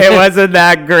back up again. It wasn't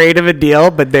that great of a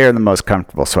deal, but they're the most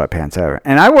comfortable sweatpants ever.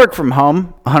 And I work from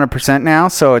home 100% now,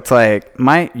 so it's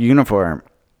my uniform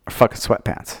are fucking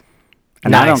sweatpants,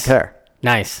 and I don't care.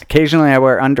 Nice. Occasionally, I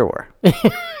wear underwear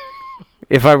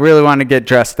if I really want to get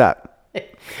dressed up.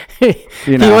 You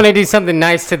want to do something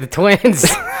nice to the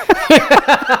twins.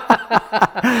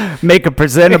 Make it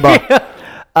presentable.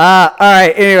 All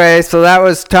right. Anyway, so that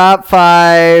was top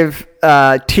 5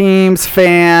 teams,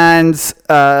 fans,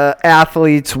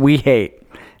 athletes we hate.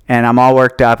 And I'm all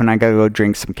worked up, and I got to go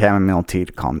drink some chamomile tea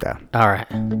to calm down. All right.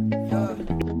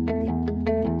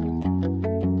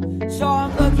 So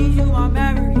I'm looking through my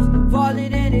memories,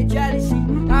 falling into jealousy.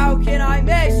 How can I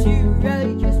miss you?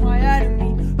 Really just my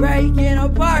enemy. Breaking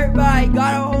apart, but I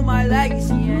gotta hold my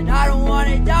legacy. And I don't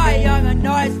wanna die young, I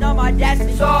know it's not my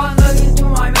destiny. So I'm looking through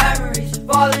my memories,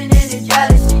 falling into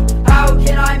jealousy. How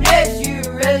can I miss you?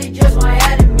 Really just my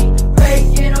enemy.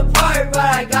 Breaking apart, but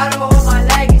I gotta hold my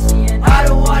legacy. And I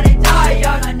don't wanna die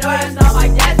young, I know that's not my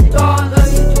destiny. So I'm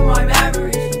looking through my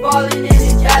memories, falling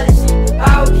into jealousy.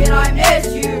 How can I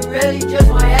miss you? Really just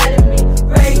my enemy.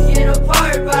 Breaking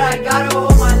apart, but I gotta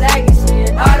hold my legacy.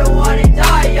 And I don't wanna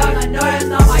die young, I know that's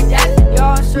not my destiny.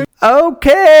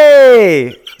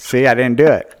 Okay. See, I didn't do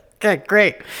it. Okay,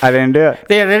 great. I didn't do it.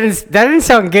 Yeah, that didn't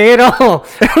sound gay at all.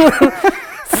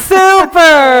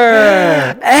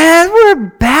 Super. And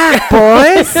we're back,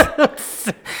 boys.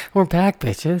 We're back,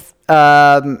 bitches.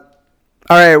 All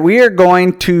right, we are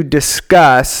going to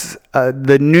discuss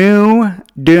the new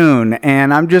Dune,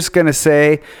 and I'm just going to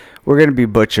say we're going to be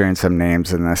butchering some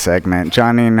names in this segment.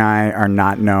 Johnny and I are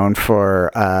not known for...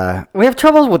 We have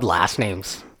trouble with last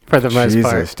names for the most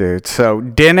part. Jesus, dude. So,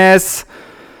 Dennis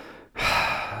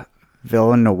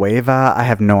Villanueva, I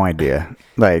have no idea.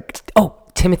 Oh,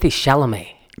 Timothy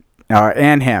Chalamet.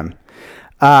 And him.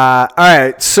 All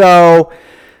right, so...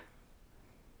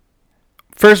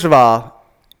 First of all,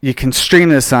 you can stream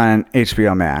this on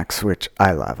HBO Max, which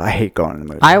I love. I hate going to the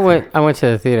movie. I went to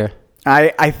the theater.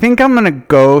 I think I'm going to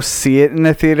go see it in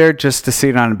the theater just to see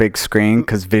it on a big screen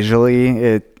because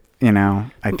visually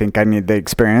I think I need the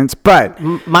experience. But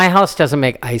My house doesn't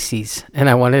make ices, and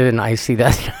I wanted an icy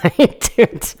that night,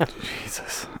 dude.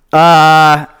 Jesus.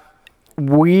 I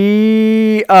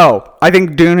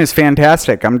think Dune is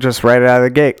fantastic. I'm just right out of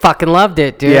the gate. Fucking loved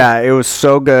it, dude. Yeah, it was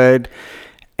so good.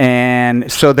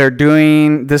 And so they're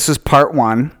doing, this is part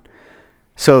 1.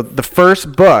 So the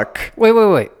first book.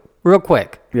 Wait. Real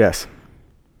quick. Yes.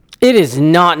 It is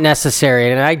not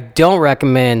necessary, and I don't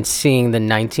recommend seeing the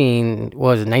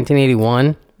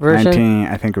 1981 version?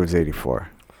 I think it was 84.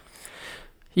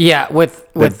 Yeah, with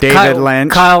David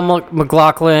Lynch. Kyle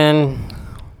MacLachlan.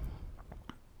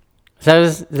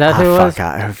 Is that who it was?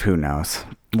 Who knows?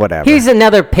 Whatever. He's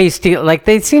another pasty.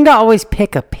 They seem to always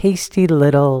pick a pasty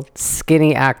little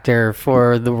skinny actor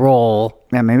for the role.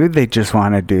 Yeah, maybe they just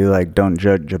want to do don't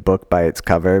judge a book by its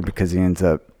cover because he ends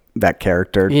up, that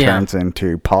character turns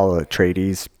into Paul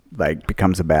Atreides,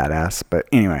 becomes a badass. But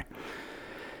anyway.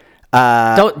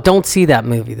 Don't see that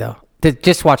movie though.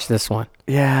 Just watch this one.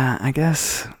 Yeah, I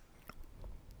guess.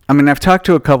 I mean, I've talked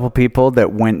to a couple people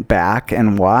that went back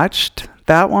and watched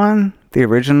that one, the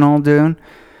original Dune.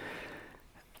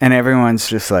 and everyone's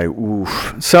just like,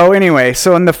 oof. So anyway,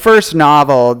 so in the first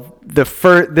novel,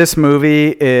 this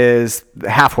movie is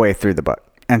halfway through the book.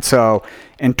 And so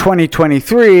in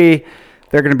 2023,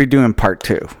 they're going to be doing part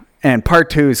 2. And part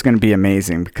 2 is going to be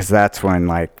amazing because that's when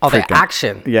like all the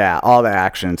action. Yeah, all the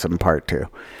action's in part 2.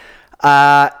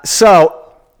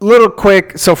 So little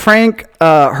quick. So Frank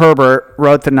Herbert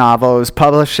wrote the novel. It was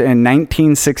published in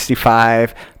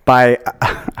 1965 by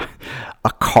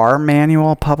a car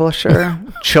manual publisher,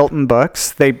 Chilton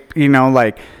Books. They,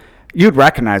 like, you'd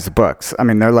recognize the books. I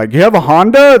mean, they're like, you have a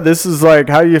Honda? This is like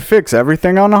how you fix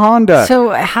everything on a Honda. So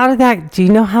do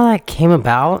you know how that came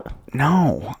about?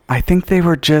 No, I think they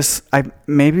were just,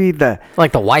 maybe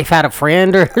like the wife had a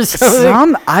friend or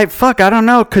something. I don't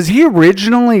know. Cause he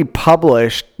originally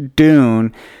published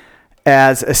Dune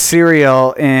as a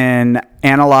serial in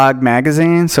Analog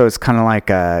magazine. So it's kind of like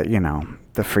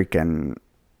the freaking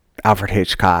Alfred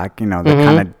Hitchcock, the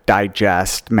kind of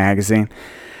digest magazine.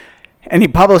 And he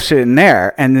published it in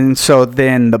there. And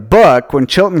then the book, when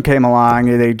Chilton came along,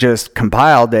 they just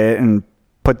compiled it and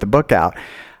put the book out.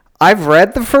 I've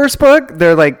read the first book.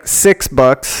 There are like 6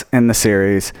 books in the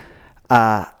series.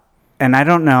 And I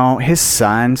don't know, his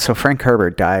son, so Frank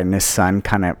Herbert died and his son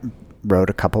kind of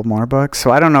wrote a couple more books. So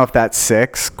I don't know if that's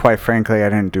 6. Quite frankly, I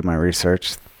didn't do my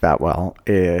research that well.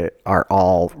 Are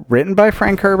all written by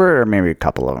Frank Herbert or maybe a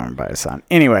couple of them by his son.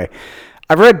 Anyway,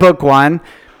 I've read book 1.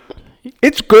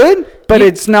 It's good, but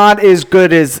it's not as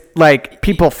good as like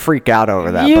people freak out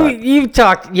over that book. You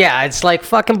talked, it's like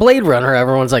fucking Blade Runner.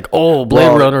 Everyone's like, oh,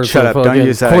 Blade Runner. Shut up! Don't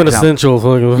use that. Quintessential.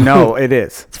 No, it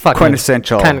is. It's fucking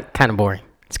quintessential. Kind of boring.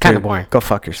 It's kind of boring. Go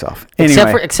fuck yourself.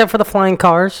 Anyway. Except for the flying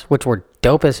cars, which were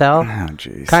dope as hell. Oh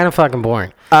jeez. Kind of fucking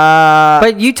boring.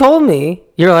 But you told me,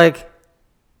 you're like,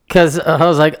 because I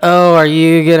was like, oh, are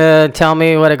you gonna tell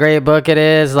me what a great book it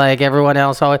is, like everyone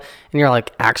else always? And you're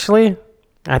like, actually,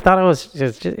 I thought it was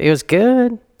it was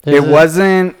good. It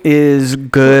wasn't as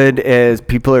good as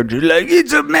people are just like,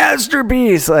 it's a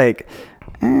masterpiece. Like,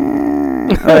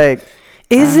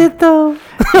 is it though?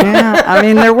 Yeah. I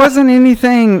mean, there wasn't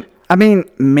anything. I mean,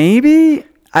 maybe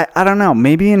I don't know.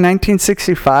 Maybe in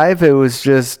 1965 it was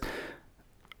just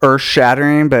earth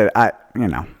shattering, but I don't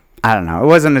know. It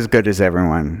wasn't as good as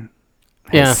everyone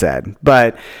has said.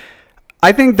 But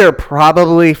I think there are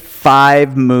probably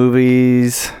 5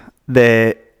 movies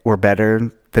that were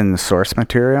better than the source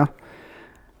material.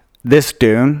 This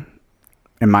Dune,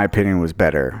 in my opinion, was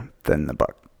better than the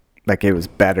book. Like, it was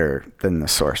better than the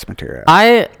source material.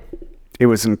 It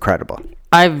was incredible.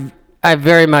 I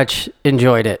very much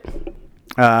enjoyed it.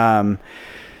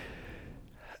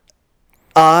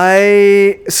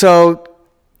 So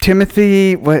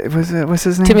Timothy, what was it? What's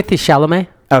his name? Timothy Chalamet.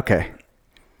 Okay.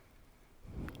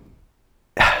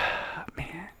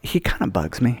 Man, he kind of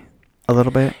bugs me a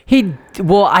little bit.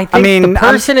 I think the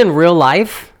person in real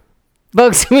life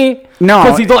bugs me. No,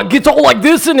 because he gets all like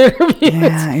this in interviews.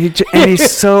 Yeah, and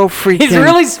he's so freaking. He's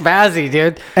really spazzy,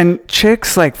 dude. And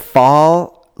chicks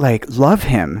love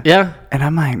him. Yeah. And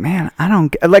I'm like, man, I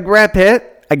don't get, like Brad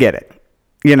Pitt. I get it.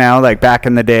 Like back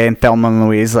in the day in Thelma and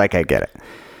Louise, like I get it.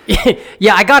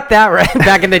 Yeah, I got that right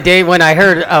back in the day when I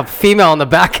heard a female in the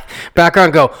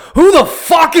background go, "Who the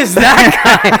fuck is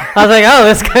that guy?" I was like, "Oh,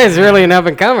 this guy's really an up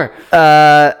and comer."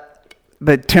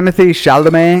 But Timothy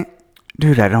Chalamet,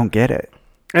 dude, I don't get it.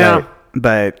 Yeah.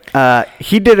 But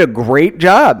he did a great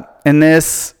job in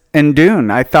Dune.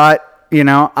 I thought,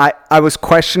 I was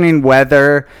questioning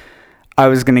whether I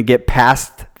was going to get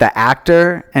past the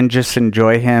actor and just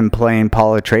enjoy him playing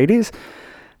Paul Atreides.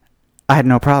 I had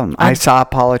no problem. I saw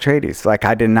Paul Atreides. Like,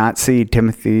 I did not see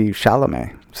Timothy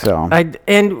Chalamet. So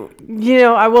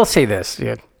I will say this,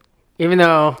 dude. Even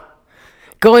though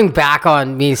going back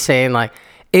on me saying like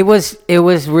it was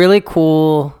really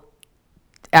cool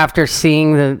after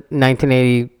seeing the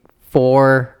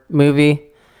 1984 movie,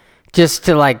 just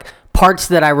to like parts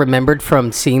that I remembered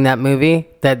from seeing that movie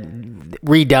that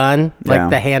redone, like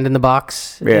the hand in the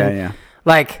box. Yeah.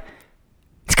 Like,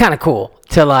 it's kind of cool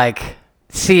to like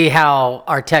see how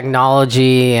our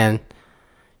technology and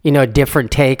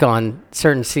different take on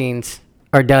certain scenes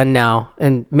are done now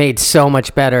and made so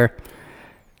much better.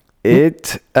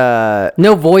 No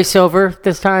voiceover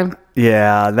this time.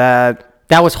 Yeah, that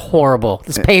was horrible.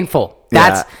 It's painful.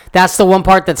 That's the one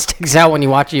part that sticks out when you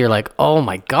watch it. You're like, oh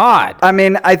my God. I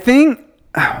mean, I think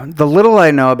the little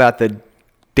I know about the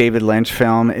David Lynch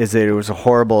film is that it was a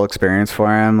horrible experience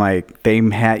for him. Like,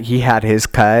 he had his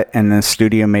cut and the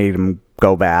studio made him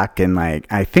go back, and like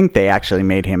I think they actually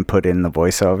made him put in the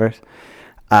voiceovers.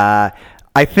 I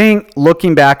think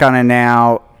looking back on it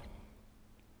now,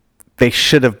 they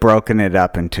should have broken it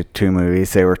up into 2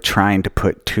 movies. They were trying to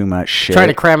put too much shit. Trying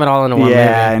to cram it all into one movie.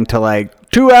 Yeah, into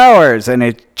like 2 hours, and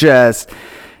it just,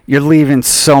 you're leaving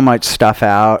so much stuff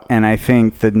out. And I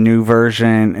think the new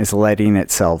version is letting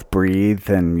itself breathe,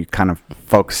 and you kind of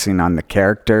focusing on the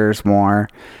characters more.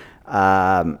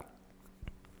 But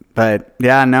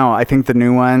yeah, no, I think the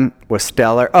new one was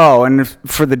stellar. Oh, and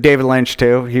for the David Lynch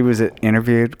too, he was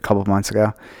interviewed a couple months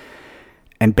ago,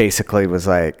 and basically was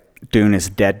like, Dune is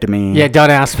dead to me. Yeah,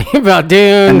 don't ask me about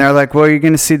Dune. And they're like, well, are you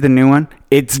going to see the new one?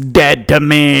 It's dead to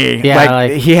me. Yeah,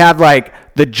 like he had like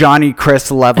the Johnny Chris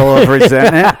level of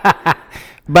resentment.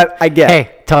 But I get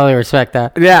Hey, totally respect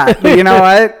that. Yeah, but you know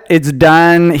what? It's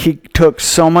done. He took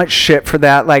so much shit for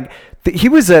that. Like, he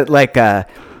was at like a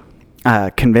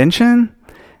convention,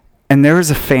 and there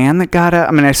was a fan that got up.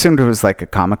 I mean, I assumed it was like a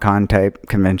Comic-Con type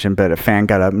convention, but a fan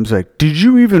got up and was like, did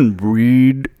you even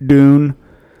read Dune?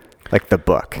 Like the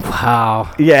book.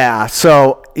 Wow. Yeah,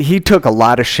 so he took a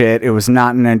lot of shit. It was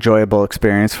not an enjoyable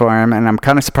experience for him, and I'm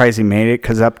kind of surprised he made it,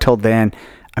 because up till then,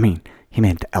 I mean, he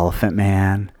made The Elephant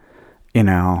Man, you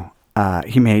know,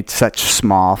 he made such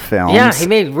small films. Yeah, he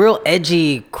made real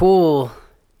edgy, cool.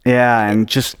 Yeah, and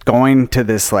just going to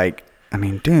this, like, I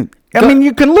mean, dude, I mean,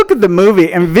 you can look at the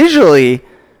movie, and visually,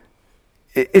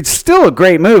 it's still a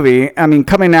great movie. I mean,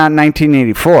 coming out in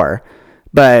 1984,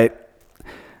 but,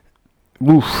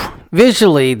 oof.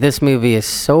 Visually, this movie is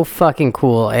so fucking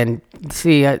cool, and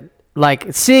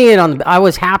like seeing it on. I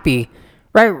was happy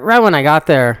right when I got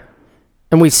there,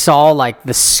 and we saw like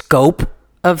the scope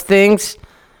of things.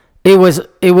 It was.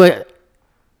 I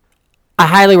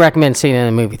highly recommend seeing it in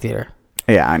a movie theater.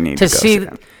 Yeah, I need to go see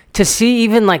it. To see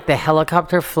even like the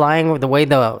helicopter flying with the way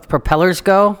the propellers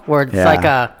go, where it's like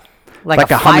a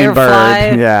hummingbird.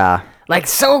 firefly. Yeah, like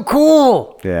so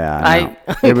cool. Yeah,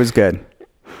 it was good.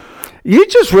 You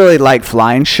just really like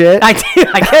flying shit. I do.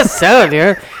 I guess so,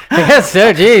 dude. I guess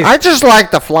so. Jeez. I just like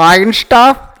the flying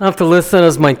stuff. I have to list that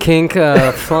as my kink,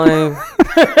 flying.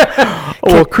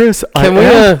 Well, Chris,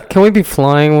 can we be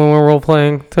flying when we're role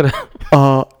playing today?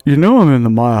 You know I'm in the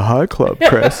Mile High Club,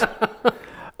 Chris.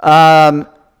 Well,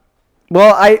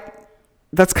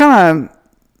 that's kind of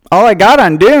all I got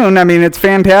on Dune. I mean, it's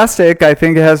fantastic. I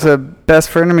think it has a best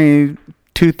friend of me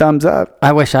 2 thumbs up.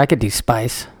 I wish I could do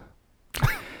spice.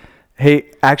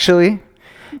 Hey, actually,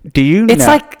 do you know?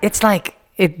 It's like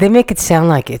they make it sound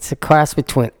like it's a cross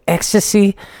between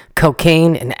ecstasy,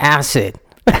 cocaine, and acid.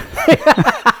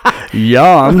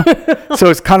 Yum. So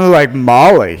it's kind of like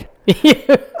Molly.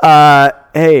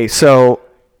 Hey, so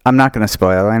I'm not going to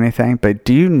spoil anything, but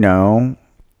do you know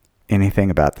anything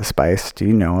about the spice? Do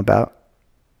you know about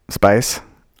spice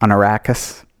on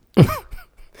Arrakis?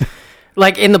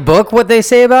 Like in the book, what they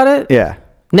say about it? Yeah.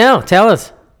 No, tell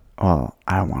us. Well,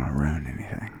 I don't want to ruin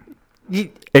anything.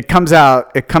 It comes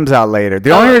out later. The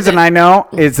only reason I know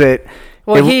is that...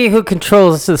 Well, he who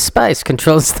controls the spice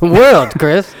controls the world,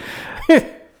 Chris. The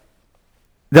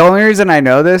only reason I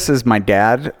know this is my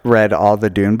dad read all the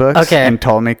Dune books and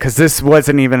told me, because this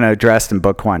wasn't even addressed in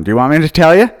book 1. Do you want me to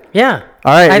tell you? Yeah.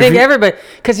 All right. I think everybody...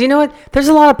 Because you know what? There's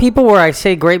a lot of people where I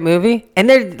say great movie, and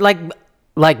they're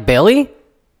like Billy.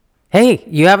 Hey,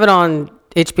 you have it on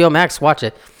HBO Max. Watch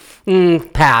it.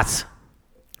 Pass.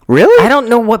 Really? I don't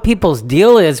know what people's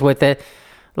deal is with it.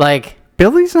 Like,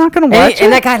 Billy's not going to watch it?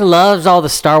 And that guy loves all the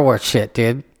Star Wars shit,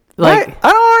 dude. Like, what?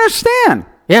 I don't understand.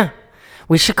 Yeah.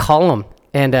 We should call him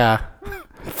and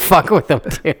fuck with him,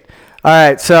 dude. All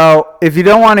right. So if you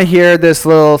don't want to hear this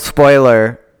little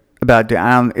spoiler about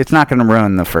it's not going to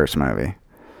ruin the first movie.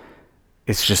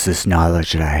 It's just this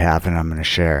knowledge that I have and I'm going to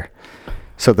share.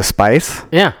 So the spice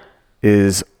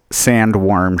is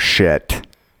sandworm shit.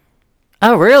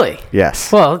 Oh, really?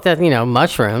 Yes. Well,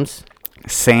 mushrooms.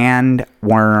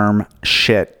 Sandworm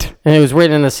shit. And it was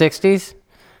written in the 60s?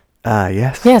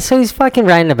 Yes. Yeah, so he's fucking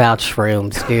writing about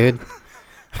shrooms, dude.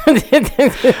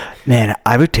 Man,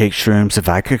 I would take shrooms if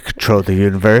I could control the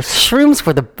universe.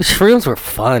 Shrooms were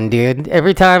fun, dude.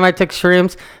 Every time I took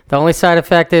shrooms, the only side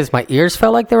effect is my ears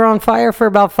felt like they were on fire for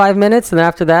about 5 minutes, and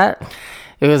after that,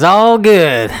 it was all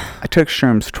good. I took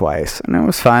shrooms twice, and it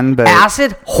was fun, but...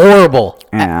 Acid? Horrible.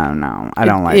 Yeah, no, I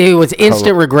don't like... It was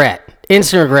instant regret.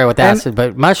 Instant regret with acid,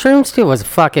 but mushrooms, too, was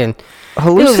fucking...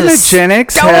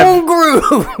 Hallucinogenics have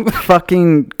groove.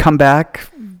 Fucking come back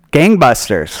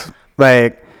gangbusters.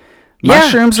 Like,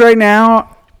 mushrooms right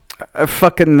now are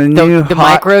fucking the new the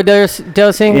hot...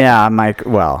 microdosing? Yeah,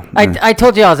 well... I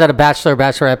told you I was at a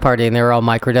bachelorette party, and they were all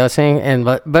microdosing,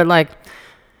 but like...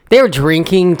 They were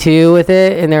drinking too with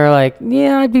it, and they were like,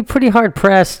 "Yeah, I'd be pretty hard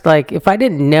pressed. Like if I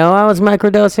didn't know I was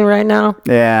microdosing right now."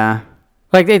 Yeah.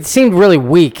 Like it seemed really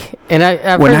weak, and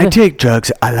when I take drugs,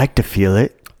 I like to feel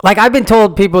it. Like I've been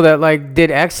told people that like did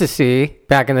ecstasy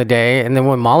back in the day, and then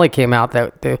when Molly came out,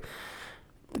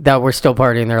 that we're still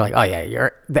partying. They're like, oh yeah,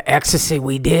 the ecstasy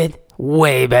we did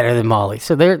way better than Molly.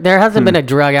 So there hasn't been a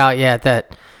drug out yet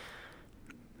that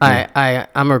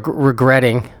I'm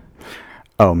regretting.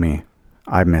 Oh me,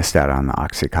 I missed out on the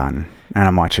OxyContin, and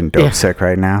I'm watching Dope Sick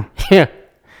right now. Yeah.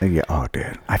 Oh,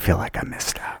 dude, I feel like I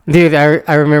missed out. Dude,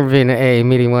 I remember being at a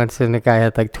meeting once, and the guy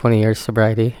had like 20 years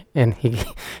sobriety, and he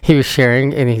was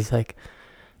sharing, and he's like,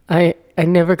 I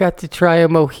never got to try a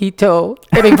mojito,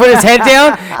 and he put his head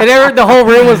down, and the whole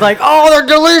room was like, oh, they're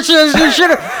delicious. You should.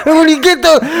 And when you get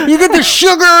the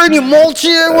sugar and you mulch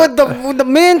it with the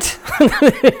mint.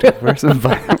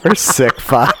 We're sick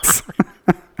fucks.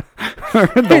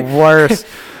 We're the worst.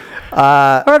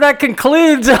 Or that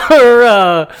concludes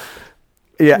our.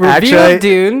 Yeah, review actually, of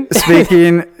Dune.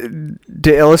 Speaking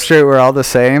to illustrate we're all the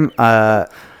same,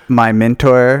 my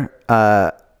mentor,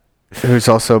 who's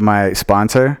also my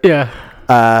sponsor,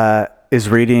 is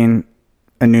reading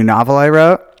a new novel I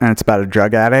wrote, and it's about a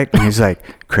drug addict. And he's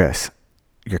like, Chris,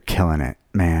 you're killing it,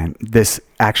 man. This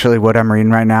actually, what I'm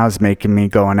reading right now is making me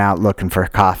going out looking for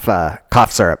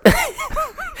cough syrup.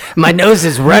 My nose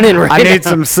is running right now. I need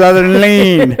some Southern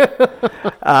Lean.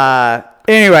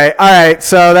 Anyway, all right,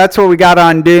 so that's what we got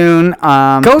on Dune.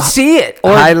 Go see it.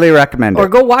 Or highly recommend it. Or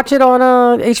go watch it on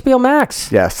HBO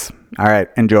Max. Yes. All right,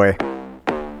 enjoy.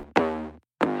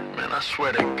 Man, I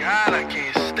swear to God, I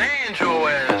can't stand your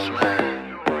ass,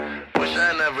 man. Wish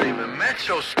I never even met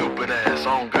your stupid ass,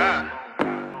 on God.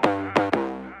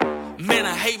 Man,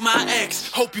 I hate my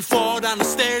ex. Hope you fall down the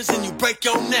stairs and you break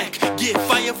your neck. Get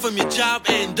fired from your job,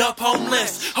 end up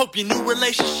homeless. Hope your new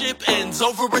relationship ends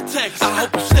over a text. I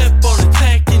hope you step on a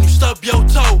tack and you stub your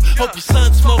toe. Hope your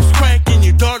son smokes crack and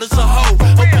your daughter's a hoe.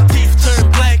 Hope your teeth turn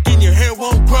black and your hair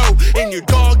won't grow. And your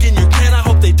dog and your cat, I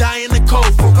hope they die in the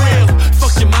cold. For real.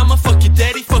 Fuck your mama, fuck your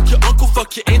daddy, fuck your uncle,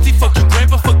 fuck your auntie, fuck your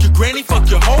grandpa, fuck your granny, fuck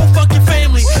your whole fucking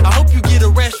family. I hope you get a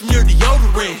rash from your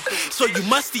deodorant. So you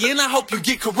musty and I hope you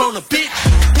get corona,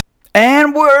 bitch.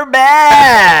 And we're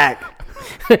back.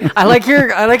 I like your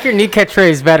new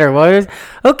catchphrase better. What is?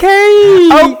 Okay.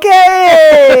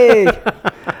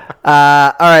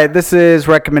 All right, this is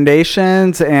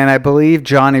recommendations, and I believe,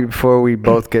 Johnny, before we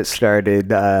both get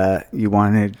started, you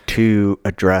wanted to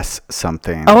address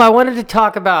something. Oh, I wanted to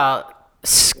talk about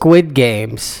Squid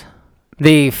Games,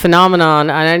 the phenomenon.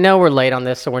 And I know we're late on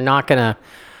this, so we're not gonna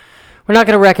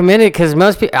recommend it because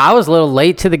most people. I was a little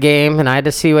late to the game, and I had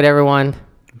to see what everyone.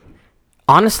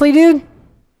 Honestly, dude,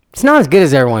 it's not as good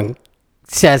as everyone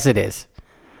says it is.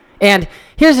 And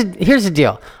here's the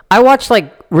deal. I watch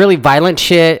like really violent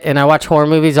shit and I watch horror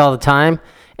movies all the time.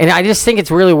 And I just think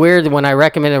it's really weird when I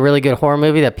recommend a really good horror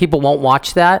movie that people won't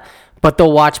watch that, but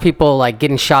they'll watch people like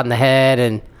getting shot in the head.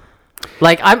 And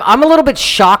like, I'm a little bit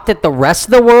shocked that the rest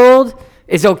of the world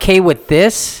is okay with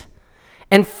this.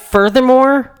 And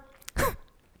furthermore,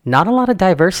 not a lot of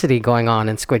diversity going on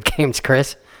in Squid Games,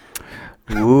 Chris.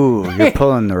 Ooh, you're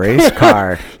pulling the race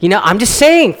car. You know, I'm just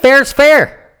saying, fair's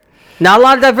fair. Not a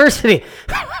lot of diversity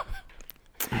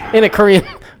in a Korean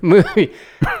movie.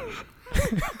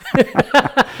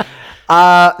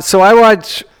 So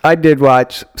I did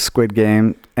watch Squid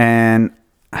Game, and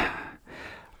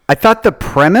I thought the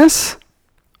premise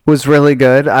was really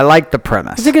good. I liked the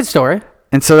premise. It's a good story.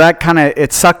 And so that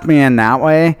it sucked me in that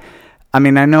way. I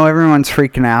mean, I know everyone's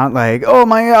freaking out, like, oh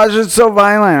my gosh, it's so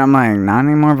violent. I'm like, not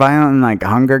any more violent than like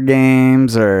Hunger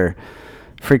Games or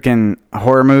freaking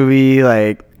horror movie.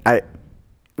 Like,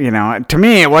 to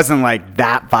me, it wasn't like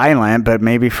that violent, but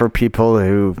maybe for people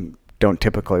who don't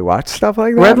typically watch stuff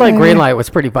like that. Red light, green light was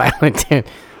pretty violent, dude.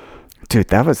 Dude,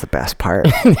 that was the best part.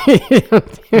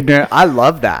 Yeah, I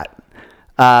love that.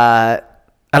 I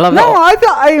love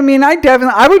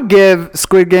that. I would give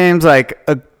Squid Games like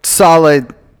a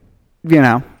solid,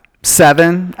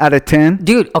 7 out of 10.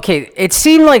 Dude, okay, it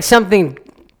seemed like something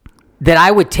that I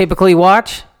would typically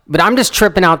watch, but I'm just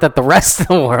tripping out that the rest of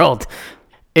the world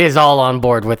is all on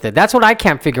board with it. That's what I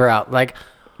can't figure out. Like,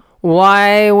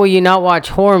 why will you not watch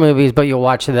horror movies, but you'll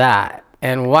watch that?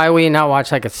 And why will you not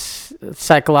watch like a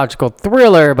psychological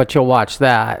thriller, but you'll watch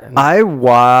that? I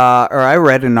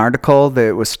read an article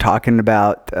that was talking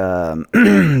about the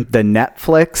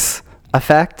Netflix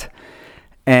effect,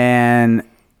 and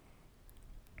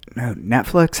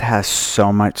Netflix has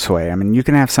so much sway. I mean, you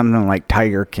can have something like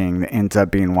Tiger King that ends up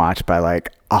being watched by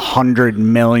like 100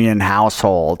 million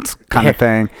households, kind of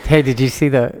thing. Hey, did you see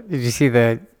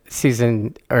the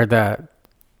season or the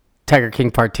Tiger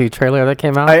King Part 2 trailer that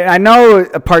came out? I know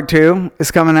Part 2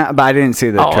 is coming out, but I didn't see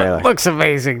the trailer. It looks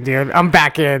amazing, dude. I'm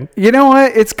back in. You know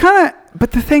what? It's kind of,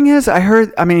 but the thing is, Carol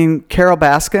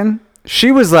Baskin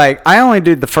she was like, I only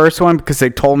did the first one because they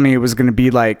told me it was going to be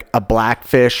like a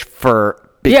blackfish for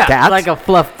big cats. like a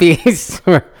fluff piece.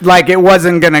 Like it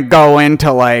wasn't going to go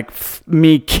into like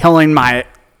me killing my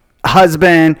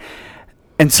husband.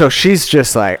 And so she's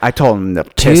just like, I told him to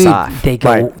piss off. They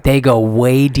go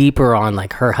way deeper on,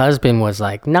 like, her husband was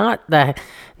like not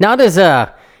as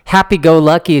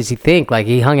happy-go-lucky as you think. Like,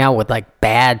 he hung out with like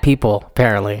bad people,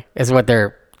 apparently, is what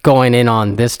they're going in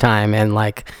on this time. And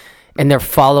like, and they're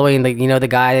following the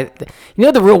guy,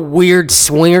 the real weird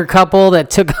swinger couple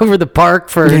that took over the park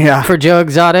for Joe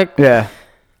Exotic. Yeah,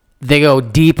 they go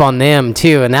deep on them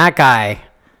too. And that guy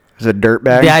is a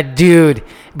dirtbag. That dude,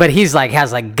 but he's like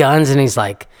has like guns, and he's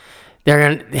like,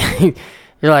 they're gonna.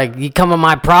 You're like, you come on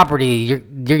my property,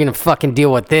 you're gonna fucking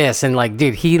deal with this. And like,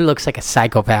 dude, he looks like a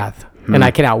psychopath, and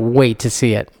I cannot wait to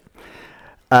see it.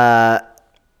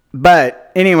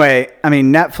 But anyway, I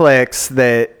mean, Netflix,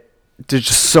 there's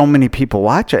just so many people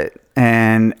watch it,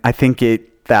 and I think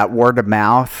that word of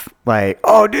mouth, like,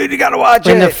 oh, dude, you gotta watch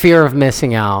it. And the fear of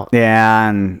missing out. Yeah,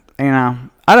 and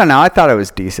I don't know. I thought it was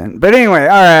decent, but anyway, all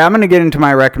right, I'm gonna get into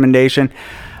my recommendation.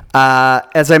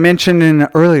 As I mentioned in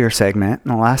the earlier segment,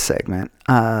 in the last segment,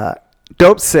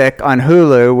 Dope Sick on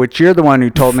Hulu, which you're the one who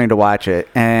told me to watch it.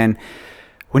 And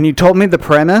when you told me the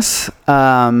premise,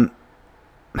 I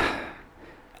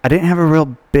didn't have a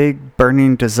real big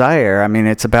burning desire. I mean,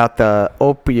 it's about the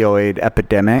opioid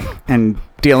epidemic and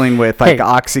dealing with like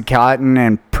Oxycontin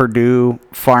and Purdue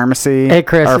Pharmacy Hey,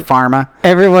 Chris, or Pharma.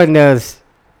 Everyone knows.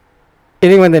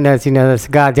 Anyone that knows, that's a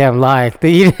goddamn lie. That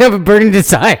you didn't have a burning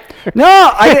desire. No,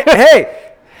 I didn't.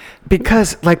 Hey,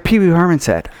 because like Pee Wee Herman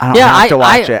said, I don't have to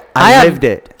watch it. I lived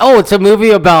it. Oh, it's a movie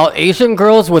about Asian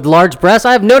girls with large breasts.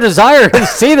 I have no desire to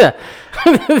see that.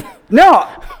 No,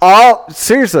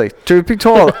 seriously, truth be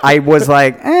told, I was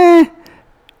like,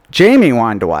 Jamie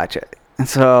wanted to watch it. And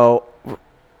so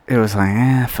it was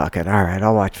like, fuck it. All right,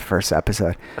 I'll watch the first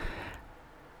episode.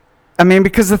 I mean,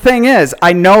 because the thing is,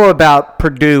 I know about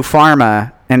Purdue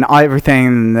Pharma and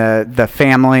everything, the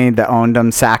family that owned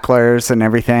them, Sacklers and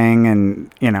everything.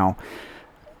 And,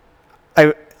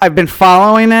 I've been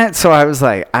following it. So I was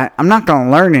like, I'm not going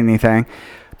to learn anything.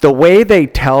 The way they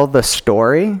tell the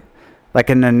story, like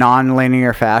in a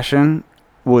non-linear fashion,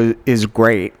 is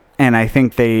great. And I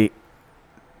think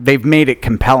they've made it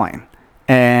compelling.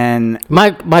 And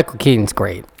Michael Keaton's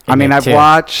great. I mean, I've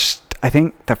watched, I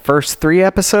think, the first 3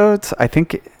 episodes. I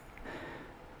think,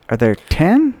 are there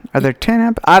 10? I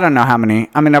don't know how many.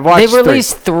 I mean, I've watched. They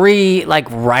released 3 like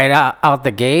right out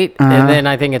the gate, and then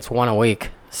I think it's 1 a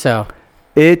week. So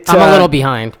I'm a little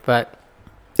behind, but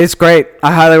it's great.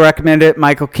 I highly recommend it.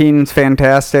 Michael Keaton's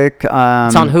fantastic. It's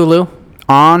on Hulu.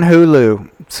 On Hulu.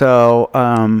 So,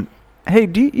 hey,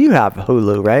 you have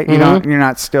Hulu, right? Mm-hmm. You're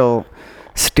not still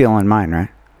stealing mine, right?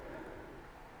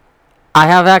 I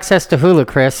have access to Hulu,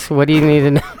 Chris. What do you need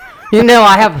to know?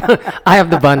 I have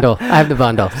the bundle.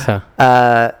 So,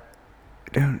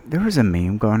 there was a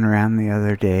meme going around the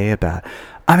other day about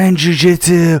I'm in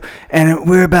jiu-jitsu and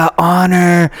we're about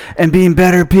honor and being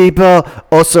better people.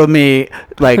 Also, me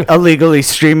like illegally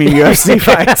streaming UFC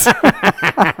fights.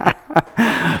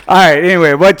 All right.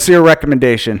 Anyway, what's your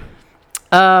recommendation?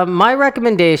 My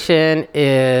recommendation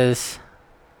is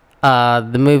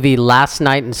the movie Last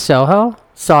Night in Soho.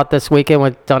 Saw it this weekend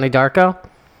with Donnie Darko,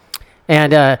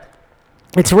 and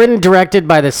it's written and directed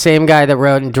by the same guy that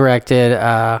wrote and directed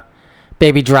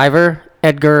Baby Driver,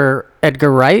 Edgar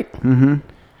Wright. Mm-hmm.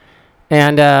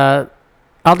 And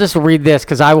I'll just read this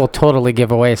because I will totally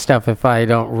give away stuff if I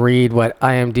don't read what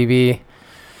IMDb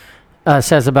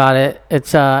says about it.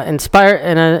 It's an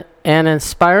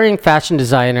inspiring fashion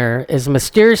designer is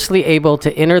mysteriously able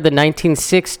to enter the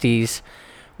 1960s,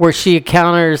 where she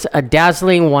encounters a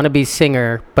dazzling wannabe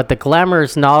singer, but the glamour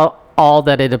is not all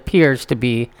that it appears to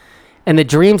be, and the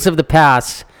dreams of the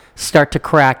past start to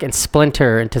crack and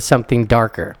splinter into something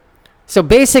darker. So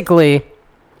basically,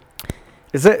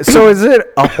 is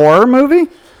it a horror movie?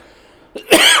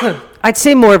 I'd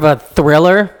say more of a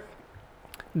thriller.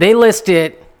 They list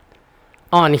it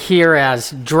on here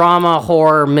as drama,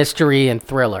 horror, mystery, and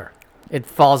thriller. It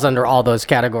falls under all those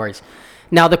categories.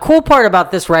 Now, the cool part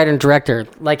about this writer and director,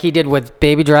 like he did with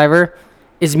Baby Driver,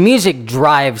 is music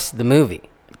drives the movie.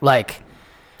 Like,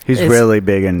 he's really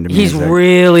big into music. He's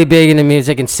really big into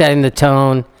music and setting the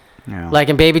tone. Yeah. Like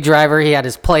in Baby Driver, he had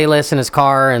his playlist in his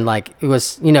car, and like it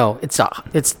was,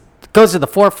 it goes to the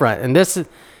forefront. And this is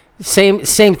same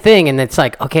thing. And it's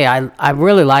like, okay, I'm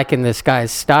really liking this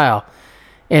guy's style.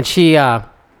 And she, her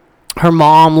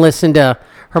mom listened to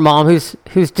her mom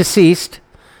who's deceased.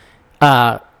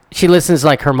 She listens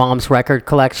like her mom's record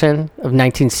collection of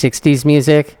 1960s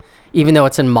music. even though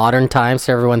it's in modern times,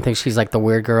 so everyone thinks she's like the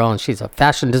weird girl, and she's a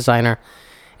fashion designer.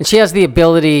 And she has the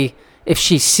ability, if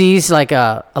she sees like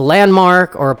a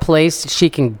landmark or a place, she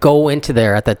can go into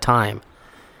there at that time.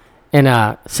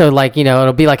 And so like, you know,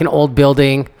 it'll be like an old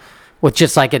building with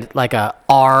just like a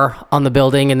R on the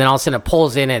building, and then all of a sudden it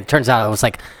pulls in, and it turns out it was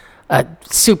like a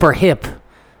super hip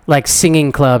like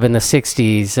singing club in the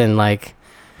 60s, and like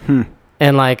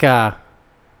and like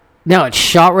no, it's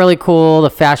shot really cool. The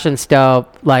fashion's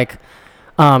dope. Like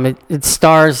it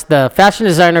stars, the fashion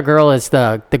designer girl is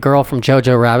the girl from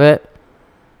Jojo Rabbit,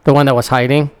 the one that was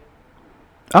hiding.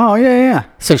 Oh, yeah.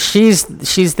 So she's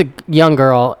the young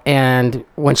girl, and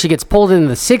when she gets pulled into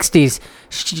the 60s,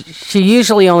 she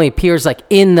usually only appears like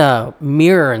in the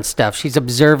mirror and stuff. She's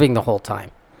observing the whole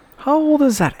time. How old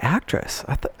is that actress?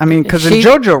 I mean, because in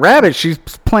Jojo Rabbit, she's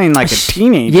playing like a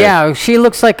teenager. Yeah, she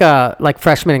looks like a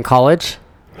freshman in college.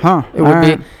 Huh. It would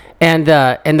be, and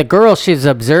the girl she's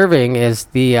observing is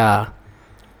the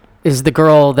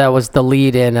girl that was the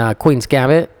lead in Queen's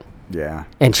Gambit. Yeah.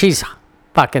 And she's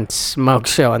fucking smoke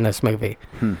show in this movie.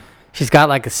 She's got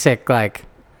like a sick, like,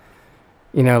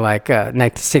 you know, like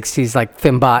 1960s like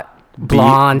fembot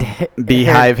blonde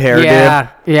beehive hairdo.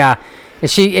 Yeah.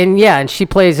 And she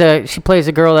plays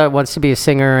a girl that wants to be a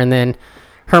singer, and then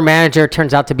her manager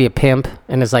turns out to be a pimp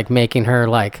and is like making her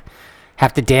like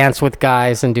have to dance with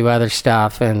guys and do other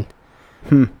stuff and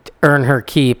earn her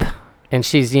keep. And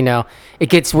she's, you know, it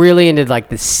gets really into like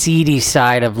the seedy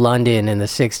side of London in the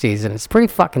 60s, and it's pretty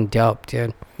fucking dope,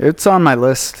 dude. It's on my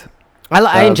list.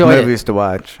 I enjoy movies to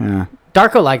watch. Yeah.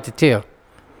 Darko liked it too.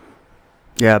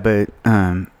 Yeah, but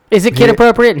is it kid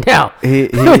appropriate? No.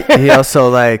 He also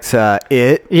likes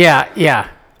It. Yeah.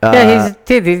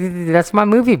 That's my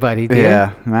movie buddy, dude.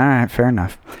 Yeah. All right, fair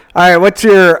enough. All right, what's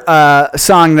your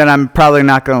song that I'm probably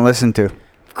not going to listen to?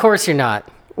 Of course you're not.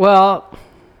 Well,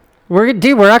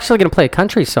 we're actually going to play a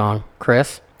country song,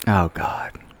 Chris. Oh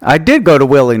God. I did go to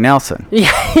Willie Nelson. Yeah,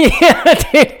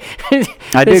 dude.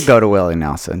 I did go to Willie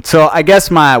Nelson. So I guess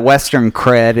my Western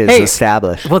cred is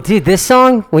established. Well, dude, this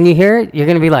song, when you hear it, you're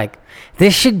going to be like,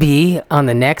 this should be on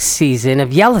the next season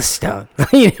of Yellowstone.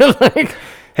 You know, like,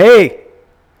 hey,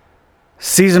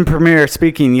 season premiere,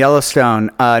 speaking,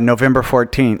 Yellowstone, November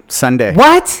 14th, Sunday.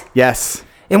 What? Yes.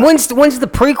 And when's the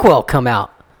prequel come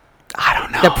out? I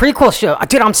don't know. The prequel show.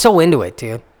 Dude, I'm so into it,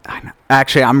 dude. I know.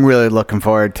 Actually, I'm really looking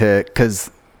forward to it because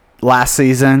last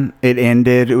season it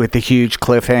ended with a huge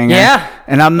cliffhanger. Yeah.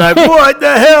 And I'm like, what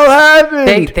the hell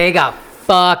happened? They got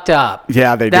fucked up.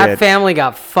 Yeah, they did. That family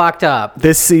got fucked up.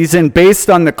 This season, based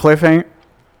on the cliffhanger,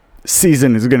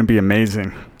 season is going to be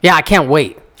amazing. Yeah, I can't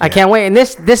wait. I can't wait. And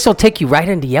this will take you right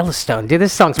into Yellowstone, dude.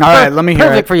 This song's all right, let me hear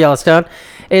perfect for Yellowstone.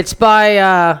 It's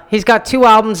by, he's got 2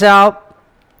 albums out.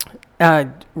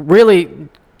 Really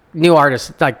new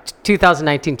artists, like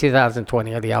 2019,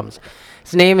 2020 are the albums.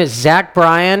 His name is Zach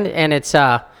Bryan, and it's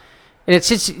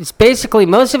basically,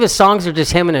 most of his songs are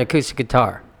just him and an acoustic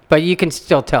guitar, but you can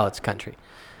still tell it's country.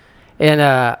 And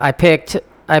I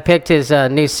picked his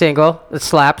new single, it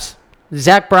slaps,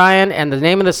 Zach Bryan, and the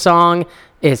name of the song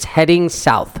is Heading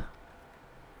South.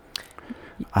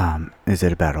 Is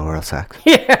it about oral sex?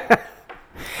 Yeah.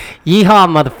 Yeehaw,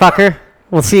 motherfucker.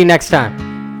 We'll see you next time.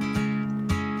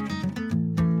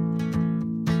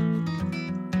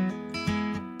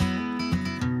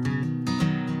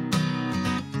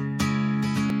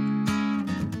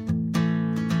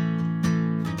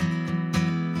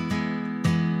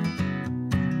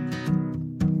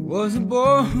 Was a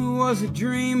boy who was a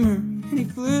dreamer, and he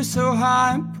flew so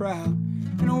high and proud.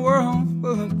 In a world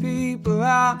full of people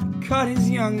out, cut his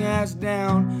young ass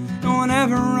down. No one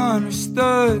ever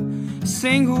understood a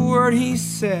single word he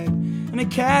said, and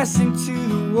it cast him to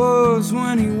the wolves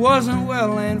when he wasn't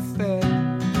well and fed.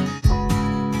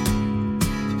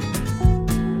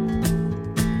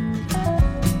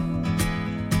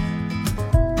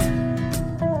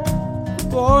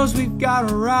 Boys, we've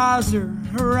got a riser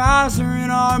in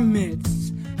our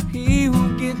midst. He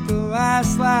will get the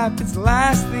last lap, it's the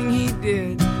last thing he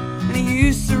did. And he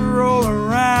used to roll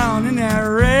around in that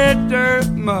red dirt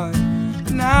mud.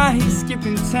 But now he's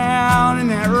skipping town and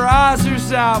that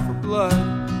riser's out for blood.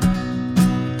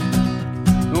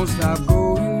 Don't stop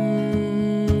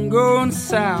going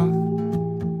south,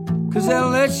 'cause they'll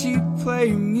let you play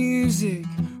your music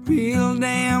real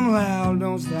damn loud.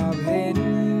 Don't stop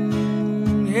heading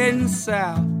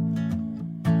south,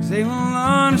 'cause they won't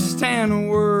understand the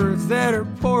words that are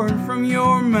pouring from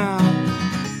your mouth.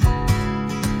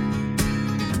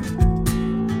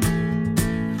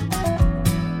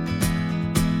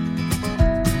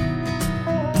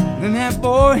 Then that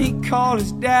boy, he called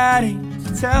his daddy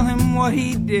to tell him what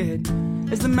he did.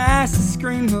 as the master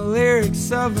screamed the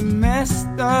lyrics of a messed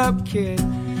up kid.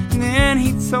 And then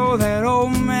he told that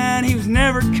old man he was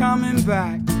never coming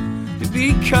back to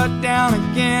be cut down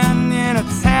again in a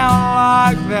town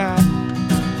like that.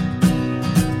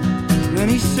 Then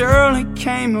he surely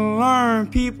came to learn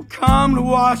people come to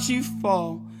watch you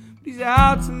fall, but he's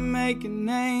out to make a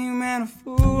name and a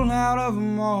fool out of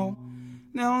them all.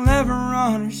 They'll never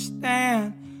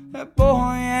understand that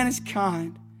boy and his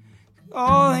kind.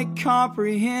 All they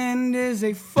comprehend is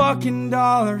a fucking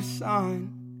dollar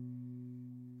sign.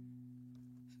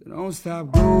 So don't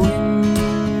stop going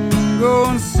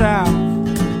south,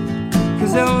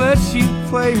 'cause they'll let you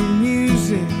play your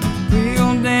music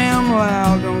real damn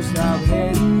loud. Don't stop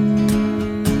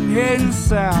heading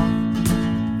south,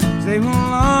 'cause they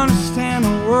won't understand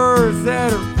the words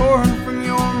that are pouring from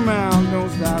your mouth. Don't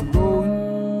stop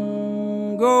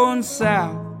going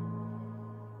south.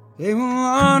 They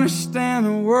won't understand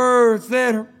the words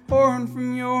that are pouring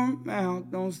from your mouth.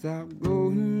 Don't stop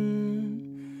going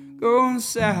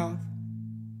south,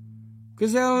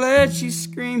 'cause they'll let you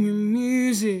scream your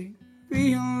music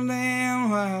real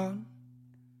damn loud.